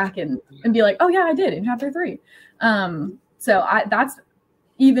just go back and be like, oh yeah, I did in chapter 3. So that's,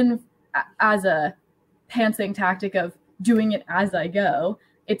 even as a pantsing tactic of doing it as I go,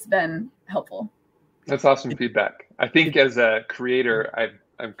 it's been helpful. That's awesome feedback. I think as a creator,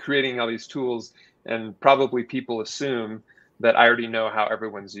 I'm creating all these tools, and probably people assume that I already know how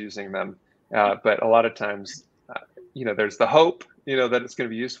everyone's using them. But a lot of times, there's the hope, that it's going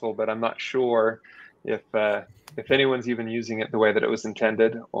to be useful, but I'm not sure if anyone's even using it the way that it was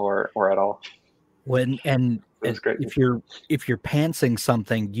intended or at all. And That's great. if you're pantsing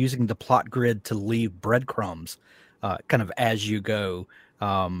something, using the plot grid to leave breadcrumbs, kind of as you go,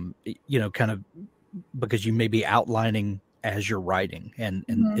 kind of because you may be outlining as you're writing, and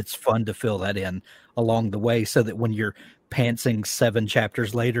it's fun to fill that in along the way, so that when you're pantsing 7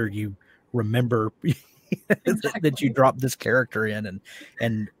 chapters later, you remember that you dropped this character in,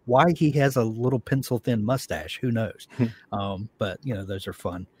 and why he has a little pencil thin mustache. Who knows? But those are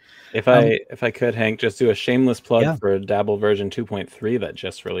fun. If I could, Hank, just do a shameless plug for Dabble version 2.3 that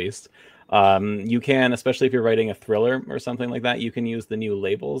just released. You can, especially if you're writing a thriller or something like that, you can use the new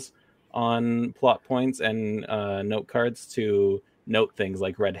labels on plot points and note cards to note things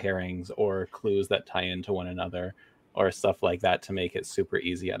like red herrings or clues that tie into one another or stuff like that, to make it super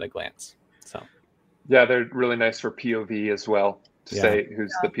easy at a glance. So yeah, they're really nice for POV as well, to say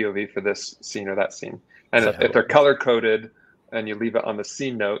who's the POV for this scene or that scene. And if they're color coded and you leave it on the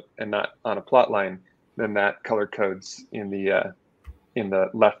scene note and not on a plot line, then that color codes in the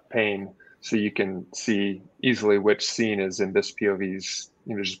left pane, so you can see easily which scene is in this POV's,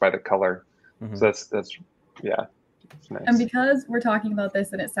 just by the color. So that's it's nice. And because we're talking about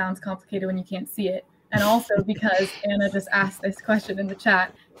this and it sounds complicated when you can't see it, and also because Anna just asked this question in the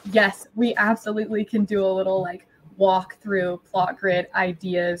chat, yes, we absolutely can do a little walk through plot grid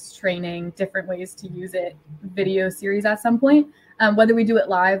ideas, training, different ways to use it, video series at some point. Whether we do it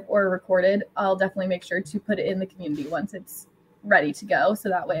live or recorded, I'll definitely make sure to put it in the community once it's ready to go, so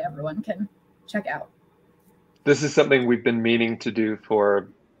that way everyone can check out. This is something we've been meaning to do for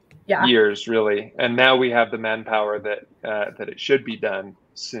years, really, and now we have the manpower that it should be done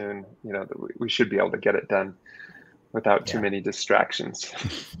soon. That we should be able to get it done without too many distractions.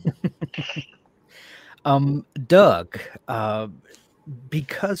 Doug,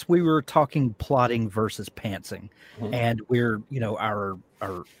 because we were talking plotting versus pantsing, and we're,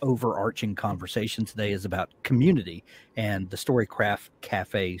 our overarching conversation today is about community and the Storycraft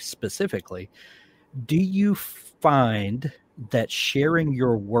Cafe specifically. Do you find that sharing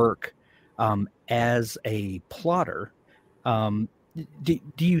your work as a plotter, do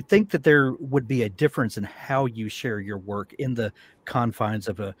you think that there would be a difference in how you share your work in the confines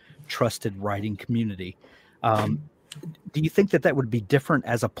of a trusted writing community? Do you think that would be different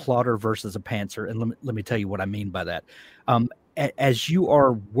as a plotter versus a pantser? And let me tell you what I mean by that. As you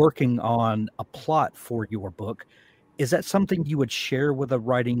are working on a plot for your book, is that something you would share with a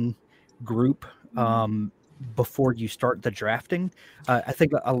writing group before you start the drafting? I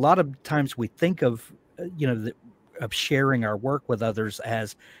think a lot of times we think of, of sharing our work with others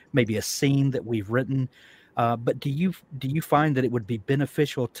as maybe a scene that we've written. But do you find that it would be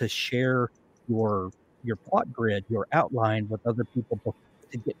beneficial to share your plot grid, your outline with other people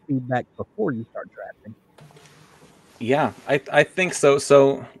to get feedback before you start drafting? Yeah, I think so.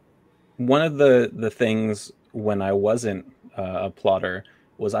 So one of the things when I wasn't a plotter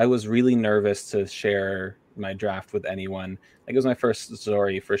was I was really nervous to share my draft with anyone. It was my first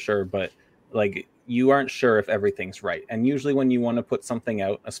story for sure, but you aren't sure if everything's right. And usually when you want to put something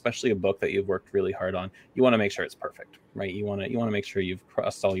out, especially a book that you've worked really hard on, you want to make sure it's perfect, right? You want to make sure you've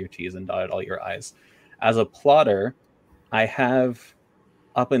crossed all your T's and dotted all your I's. As a plotter, I have,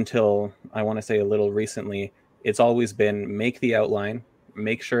 up until I want to say a little recently, it's always been make the outline,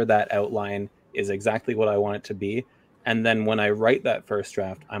 make sure that outline is exactly what I want it to be. And then when I write that first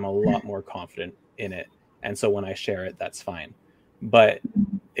draft, I'm a lot more confident in it. And so when I share it, that's fine. But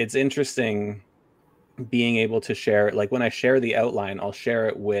it's interesting being able to share, when I share the outline, I'll share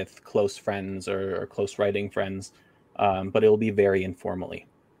it with close friends or close writing friends, but it'll be very informally,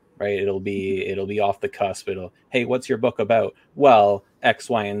 right? It'll be off the cusp. Hey, what's your book about? Well, X,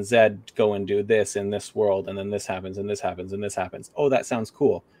 Y, and Z go and do this in this world, and then this happens, and this happens, and this happens. Oh, that sounds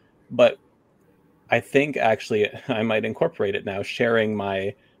cool. But I think actually I might incorporate it now, sharing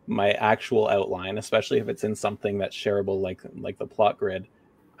my actual outline, especially if it's in something that's shareable, like the plot grid.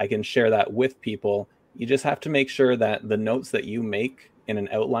 I can share that with people. You just have to make sure that the notes that you make in an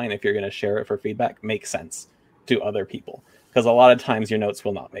outline, if you're going to share it for feedback, make sense to other people. Because a lot of times your notes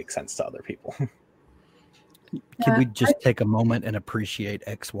will not make sense to other people. Can we just take a moment and appreciate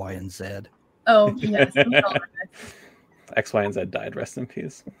X, Y, and Z? Oh, yes. X, Y, and Z died. Rest in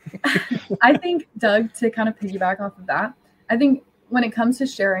peace. I think, Doug, to kind of piggyback off of that, I think when it comes to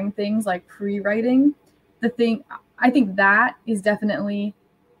sharing things like pre-writing, I think that is definitely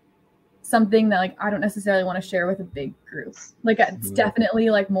something that I don't necessarily want to share with a big group. It's definitely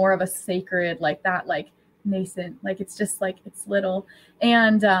more of a sacred, nascent, it's just it's little.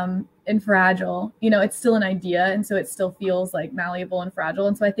 And and fragile. It's still an idea, and so it still feels like malleable and fragile.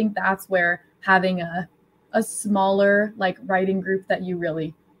 And so I think that's where having a smaller like writing group that you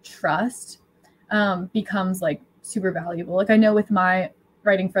really trust becomes like super valuable. Like I know with my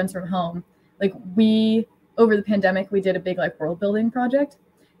writing friends from home, like we over the pandemic we did a big like world building project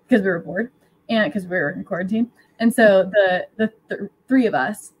because we were bored and because we were in quarantine. And so the three of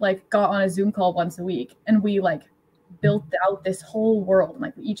us like got on a Zoom call once a week, and we like built out this whole world. And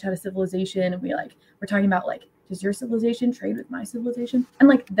like we each had a civilization, and we're talking about like, does your civilization trade with my civilization? And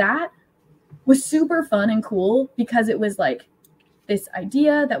like that was super fun and cool because it was like this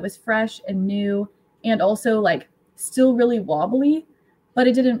idea that was fresh and new and also like still really wobbly, but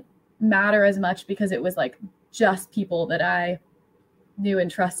it didn't matter as much because it was like just people that I knew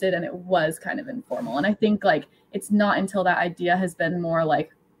and trusted, and it was kind of informal. And I think like it's not until that idea has been more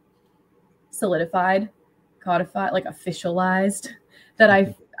like solidified, codified, like officialized, that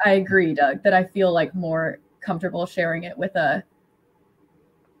I agree, Doug, that I feel like more comfortable sharing it with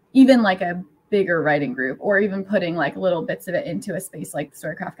even like a bigger writing group, or even putting like little bits of it into a space like the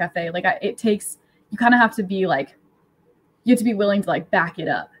Storycraft Cafe. Like you kind of have to be like, you have to be willing to like back it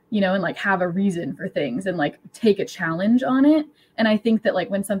up, and like have a reason for things and like take a challenge on it. And I think that like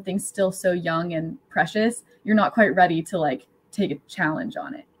when something's still so young and precious, you're not quite ready to like take a challenge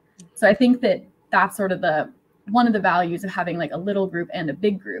on it. So I think that that's sort of one of the values of having like a little group and a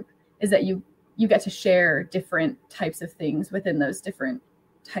big group is that you get to share different types of things within those different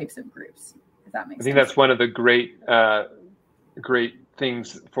types of groups. If that makes sense. I think that's one of the great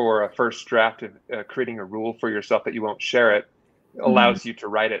things for a first draft of creating a rule for yourself that you won't share it allows you to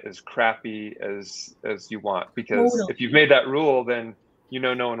write it as crappy as you want, because if you've made that rule, then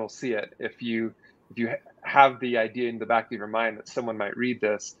no one will see it. If you have the idea in the back of your mind that someone might read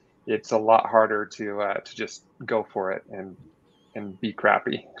this, it's a lot harder to just go for it and be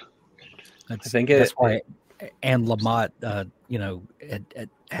crappy. That's why Anne Lamott, it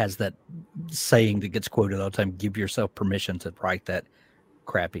has that saying that gets quoted all the time: "Give yourself permission to write that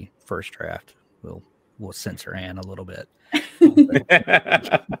crappy first draft." We'll censor Anne a little bit.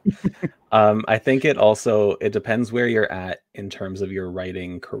 I think it depends where you're at in terms of your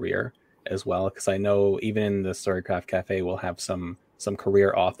writing career as well, because I know even in the Storycraft Cafe we'll have some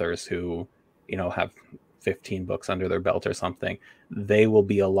career authors who have 15 books under their belt or something. They will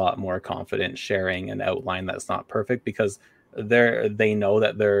be a lot more confident sharing an outline that's not perfect because they know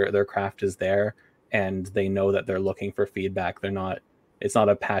that their craft is there, and they know that they're looking for feedback. It's not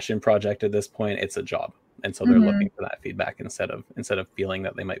a passion project at this point, it's a job. And so they're looking for that feedback instead of feeling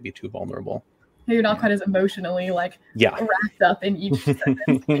that they might be too vulnerable. You're not quite as emotionally wrapped up in each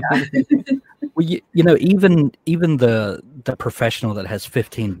sentence. Well, even the professional that has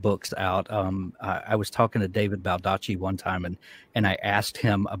 15 books out. I was talking to David Baldacci one time, and I asked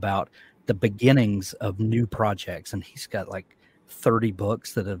him about the beginnings of new projects, and he's got like 30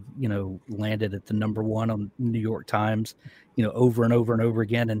 books that have landed at the number one on New York Times, over and over and over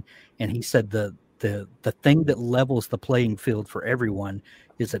again. And he said the thing that levels the playing field for everyone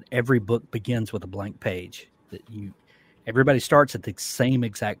is that every book begins with a blank page. That everybody starts at the same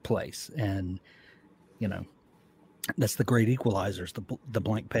exact place, and that's the great equalizers, the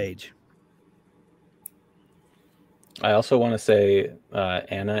blank page. I also want to say,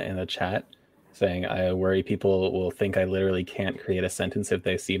 Anna in the chat saying, I worry people will think I literally can't create a sentence if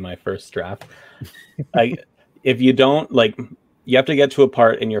they see my first draft. If you don't you have to get to a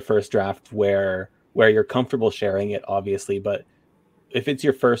part in your first draft where you're comfortable sharing it, obviously, but if it's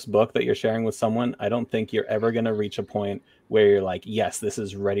your first book that you're sharing with someone, I don't think you're ever going to reach a point where you're like, yes, this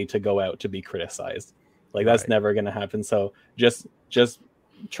is ready to go out to be criticized. That's never going to happen. So just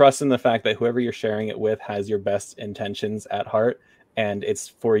trust in the fact that whoever you're sharing it with has your best intentions at heart, and it's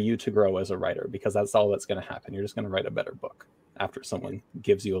for you to grow as a writer, because that's all that's going to happen. You're just going to write a better book after someone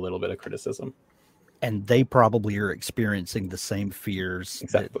gives you a little bit of criticism. And they probably are experiencing the same fears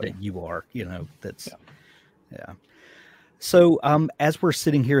that you are, Yeah. So as we're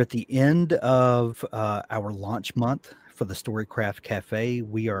sitting here at the end of our launch month for the Storycraft Cafe,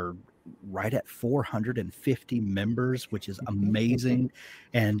 we are right at 450 members, which is amazing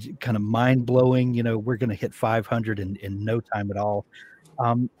and kind of mind-blowing. We're going to hit 500 in no time at all.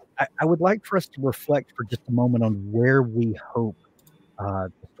 I would like for us to reflect for just a moment on where we hope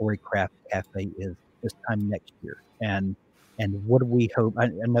the Storycraft Cafe is this time next year, and what do we hope? I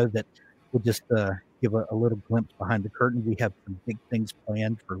know that we'll just give a little glimpse behind the curtain. We have some big things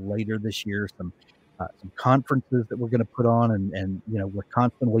planned for later this year, some conferences that we're going to put on, and we're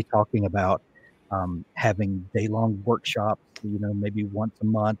constantly talking about having day-long workshops, maybe once a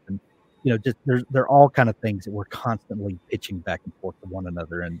month, and just they're all kind of things that we're constantly pitching back and forth to one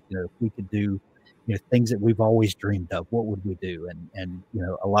another. And if we could do things that we've always dreamed of, what would we do? And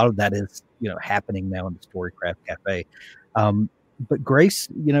a lot of that is happening now in the Storycraft Cafe. But Grace,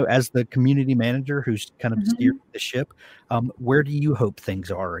 as the community manager who's kind of steering the ship, where do you hope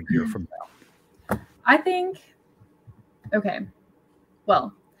things are a year from now? I think, okay,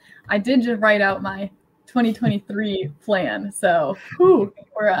 well, I did just write out my 2023 plan, so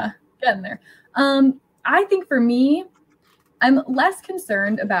we're getting there. I think for me, I'm less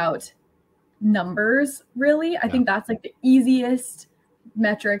concerned about numbers, really. I think that's like the easiest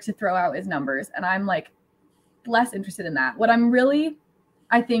metric to throw out is numbers, and I'm like less interested in that. What I'm really,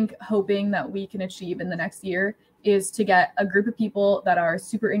 I think, hoping that we can achieve in the next year is to get a group of people that are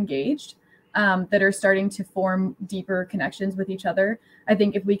super engaged, that are starting to form deeper connections with each other. I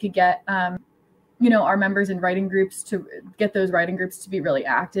think if we could get our members in writing groups, to get those writing groups to be really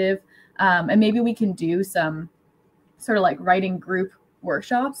active, and maybe we can do some sort of like writing group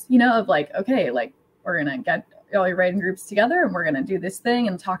workshops, of like, okay, like we're gonna get all your writing groups together and we're gonna do this thing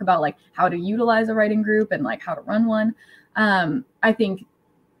and talk about like how to utilize a writing group and like how to run one. I think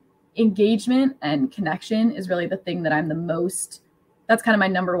engagement and connection is really the thing that that's kind of my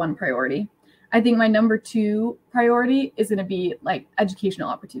number one priority. I think my number two priority is going to be like educational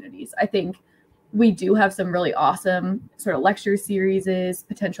opportunities. I think we do have some really awesome sort of lecture series,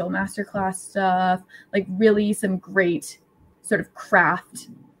 potential masterclass stuff, like really some great sort of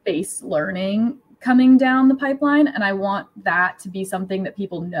craft-based learning coming down the pipeline. And I want that to be something that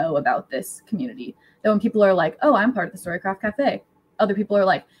people know about this community. That when people are like, oh, I'm part of the Storycraft Cafe, other people are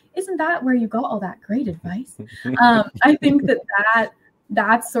like, isn't that where you got all that great advice? I think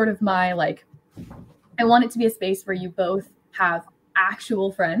that's sort of my, like, I want it to be a space where you both have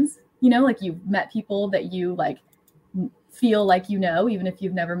actual friends, like you've met people that you like feel like even if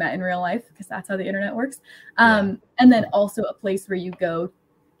you've never met in real life, because that's how the internet works. And then also a place where you go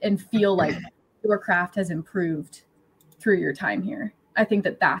and feel like your craft has improved through your time here. I think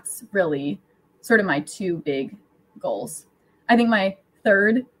that's really sort of my two big goals. I think my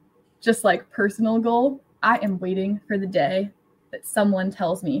third, just like personal goal, I am waiting for the day that someone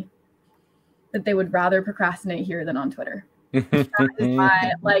tells me that they would rather procrastinate here than on Twitter. That is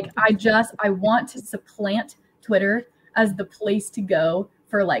my, like, I want to supplant Twitter as the place to go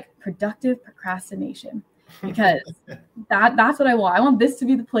for like productive procrastination, because that's what I want. I want this to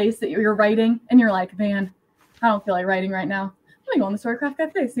be the place that you're writing and you're like, man, I don't feel like writing right now. I'm gonna go on the Storycraft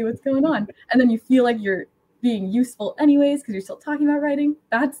Cafe, see what's going on. And then you feel like you're being useful anyways because you're still talking about writing.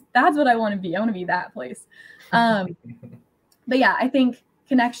 That's what I want to be. I want to be that place. But yeah, I think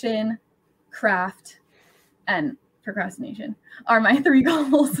connection, craft, and procrastination are my three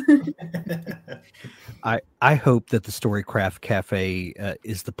goals. I hope that the Storycraft Cafe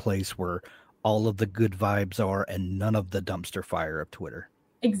is the place where all of the good vibes are and none of the dumpster fire of Twitter.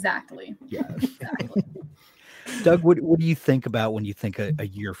 Exactly. Yeah. Exactly. Doug, what do you think about when you think a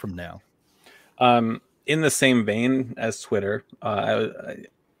year from now? In the same vein as Twitter,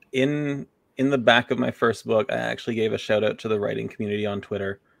 in the back of my first book, I actually gave a shout out to the writing community on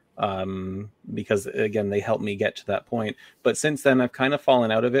Twitter, because again, they helped me get to that point. But since then, I've kind of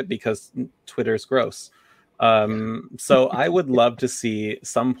fallen out of it because Twitter's gross. So I would love to see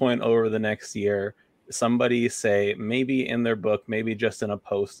some point over the next year, somebody say, maybe in their book, maybe just in a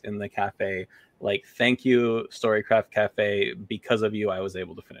post in the cafe, like, thank you, Storycraft Cafe, because of you, I was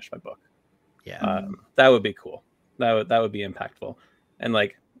able to finish my book. Yeah. That would be cool. That would be impactful. And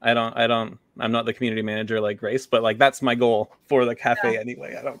like, I'm not the community manager like Grace, but like, that's my goal for the cafe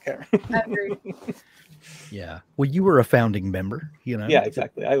anyway. I don't care. I agree. Yeah. Well, you were a founding member, Yeah,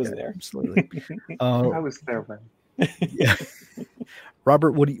 exactly. I was there. Absolutely. I was there when. Yeah.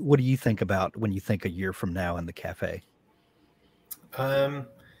 Robert, what do you think about when you think a year from now in the cafe?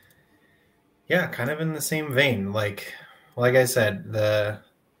 Yeah, kind of in the same vein. Like I said,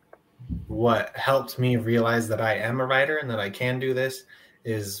 what helped me realize that I am a writer and that I can do this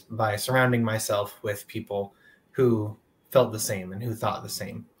is by surrounding myself with people who felt the same and who thought the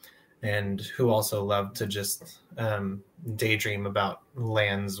same, and who also loved to just daydream about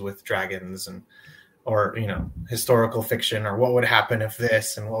lands with dragons or historical fiction, or what would happen if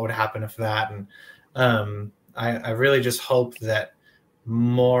this and what would happen if that. And I really just hope that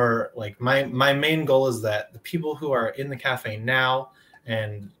more, like, my main goal is that the people who are in the cafe now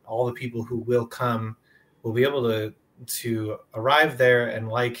and all the people who will come will be able to arrive there and,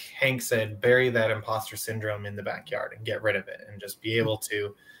 like Hank said, bury that imposter syndrome in the backyard and get rid of it, and just be able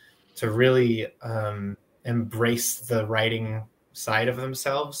to really embrace the writing side of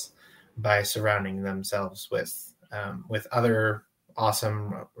themselves by surrounding themselves with other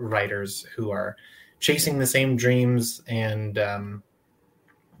awesome writers who are chasing the same dreams and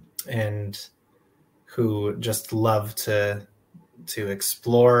who just love to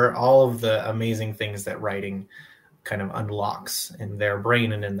explore all of the amazing things that writing kind of unlocks in their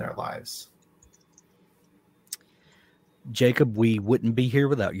brain and in their lives. Jacob, we wouldn't be here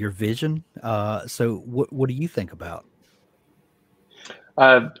without your vision. So what do you think about?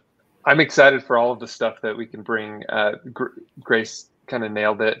 I'm excited for all of the stuff that we can bring. Grace kind of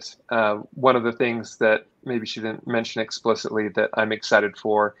nailed it. One of the things that maybe she didn't mention explicitly that I'm excited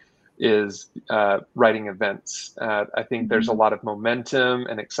for is writing events. I think there's a lot of momentum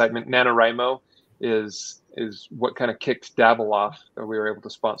and excitement. NaNoWriMo is what kind of kicked Dabble off. We were able to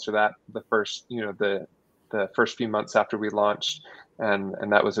sponsor that the first first few months after we launched,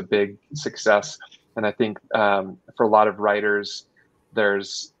 and that was a big success. And I think for a lot of writers,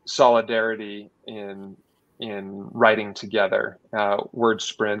 there's solidarity in writing together, word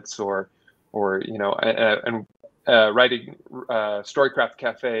sprints or writing Storycraft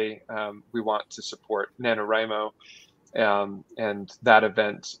Cafe. We want to support NaNoWriMo and that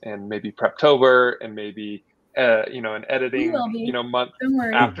event, and maybe Preptober, and maybe an editing month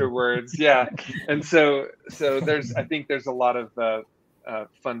afterwards. Yeah, and so I think there's a lot of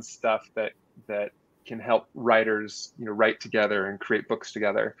fun stuff that can help writers write together and create books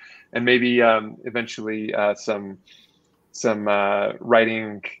together, and maybe eventually some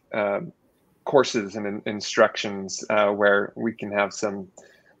writing courses and instructions where we can have some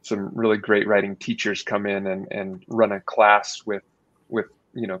really great writing teachers come in and run a class with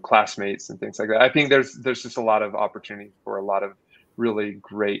classmates and things like that. I think there's just a lot of opportunity for a lot of really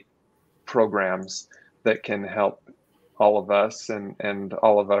great programs that can help all of us and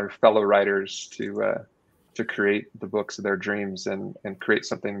all of our fellow writers to create the books of their dreams and create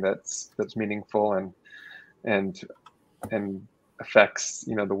something that's meaningful and affects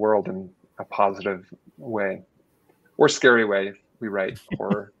the world in a positive way or scary way if we write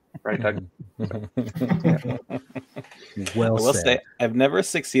horror. Right, Doug? So, yeah. Well I will said. say I've never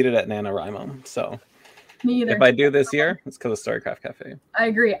succeeded at NaNoWriMo, so Me either. if I do this year, it's because of Storycraft Cafe. I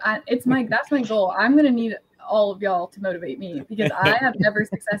agree. That's my goal. I'm gonna need all of y'all to motivate me because I have never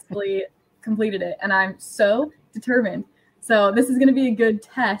successfully completed it, and I'm so determined. So this is gonna be a good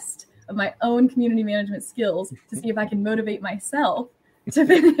test of my own community management skills to see if I can motivate myself to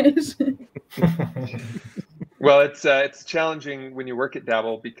finish. Well, it's challenging when you work at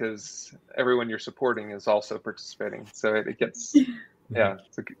Dabble because everyone you're supporting is also participating. So it gets,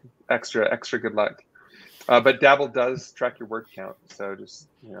 it's extra good luck. But Dabble does track your word count, so just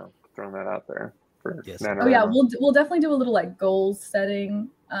throwing that out there for NaNoWriMo. Oh yeah, we'll definitely do a little like goals setting,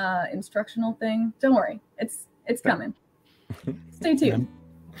 instructional thing. Don't worry, it's coming. Stay tuned.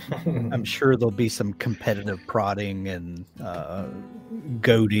 I'm sure there'll be some competitive prodding and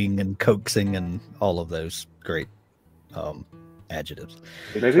goading and coaxing and all of those great adjectives.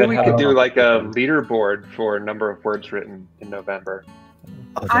 Maybe we could do like a leaderboard for number of words written in November.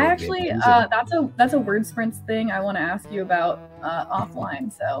 Oh, I actually, that's a word sprints thing I want to ask you about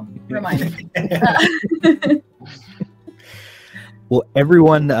offline. So remind me. Well,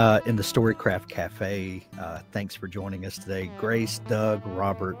 everyone in the Storycraft Cafe, thanks for joining us today. Grace, Doug,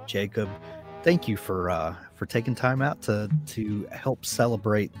 Robert, Jacob, thank you for taking time out to help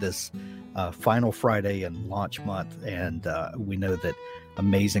celebrate this final Friday and launch month. And we know that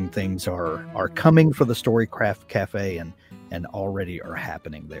amazing things are coming for the Storycraft Cafe and already are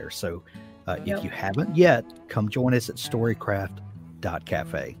happening there. So if you haven't yet, come join us at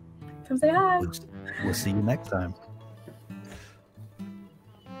storycraft.cafe. Come say hi. We'll see you next time.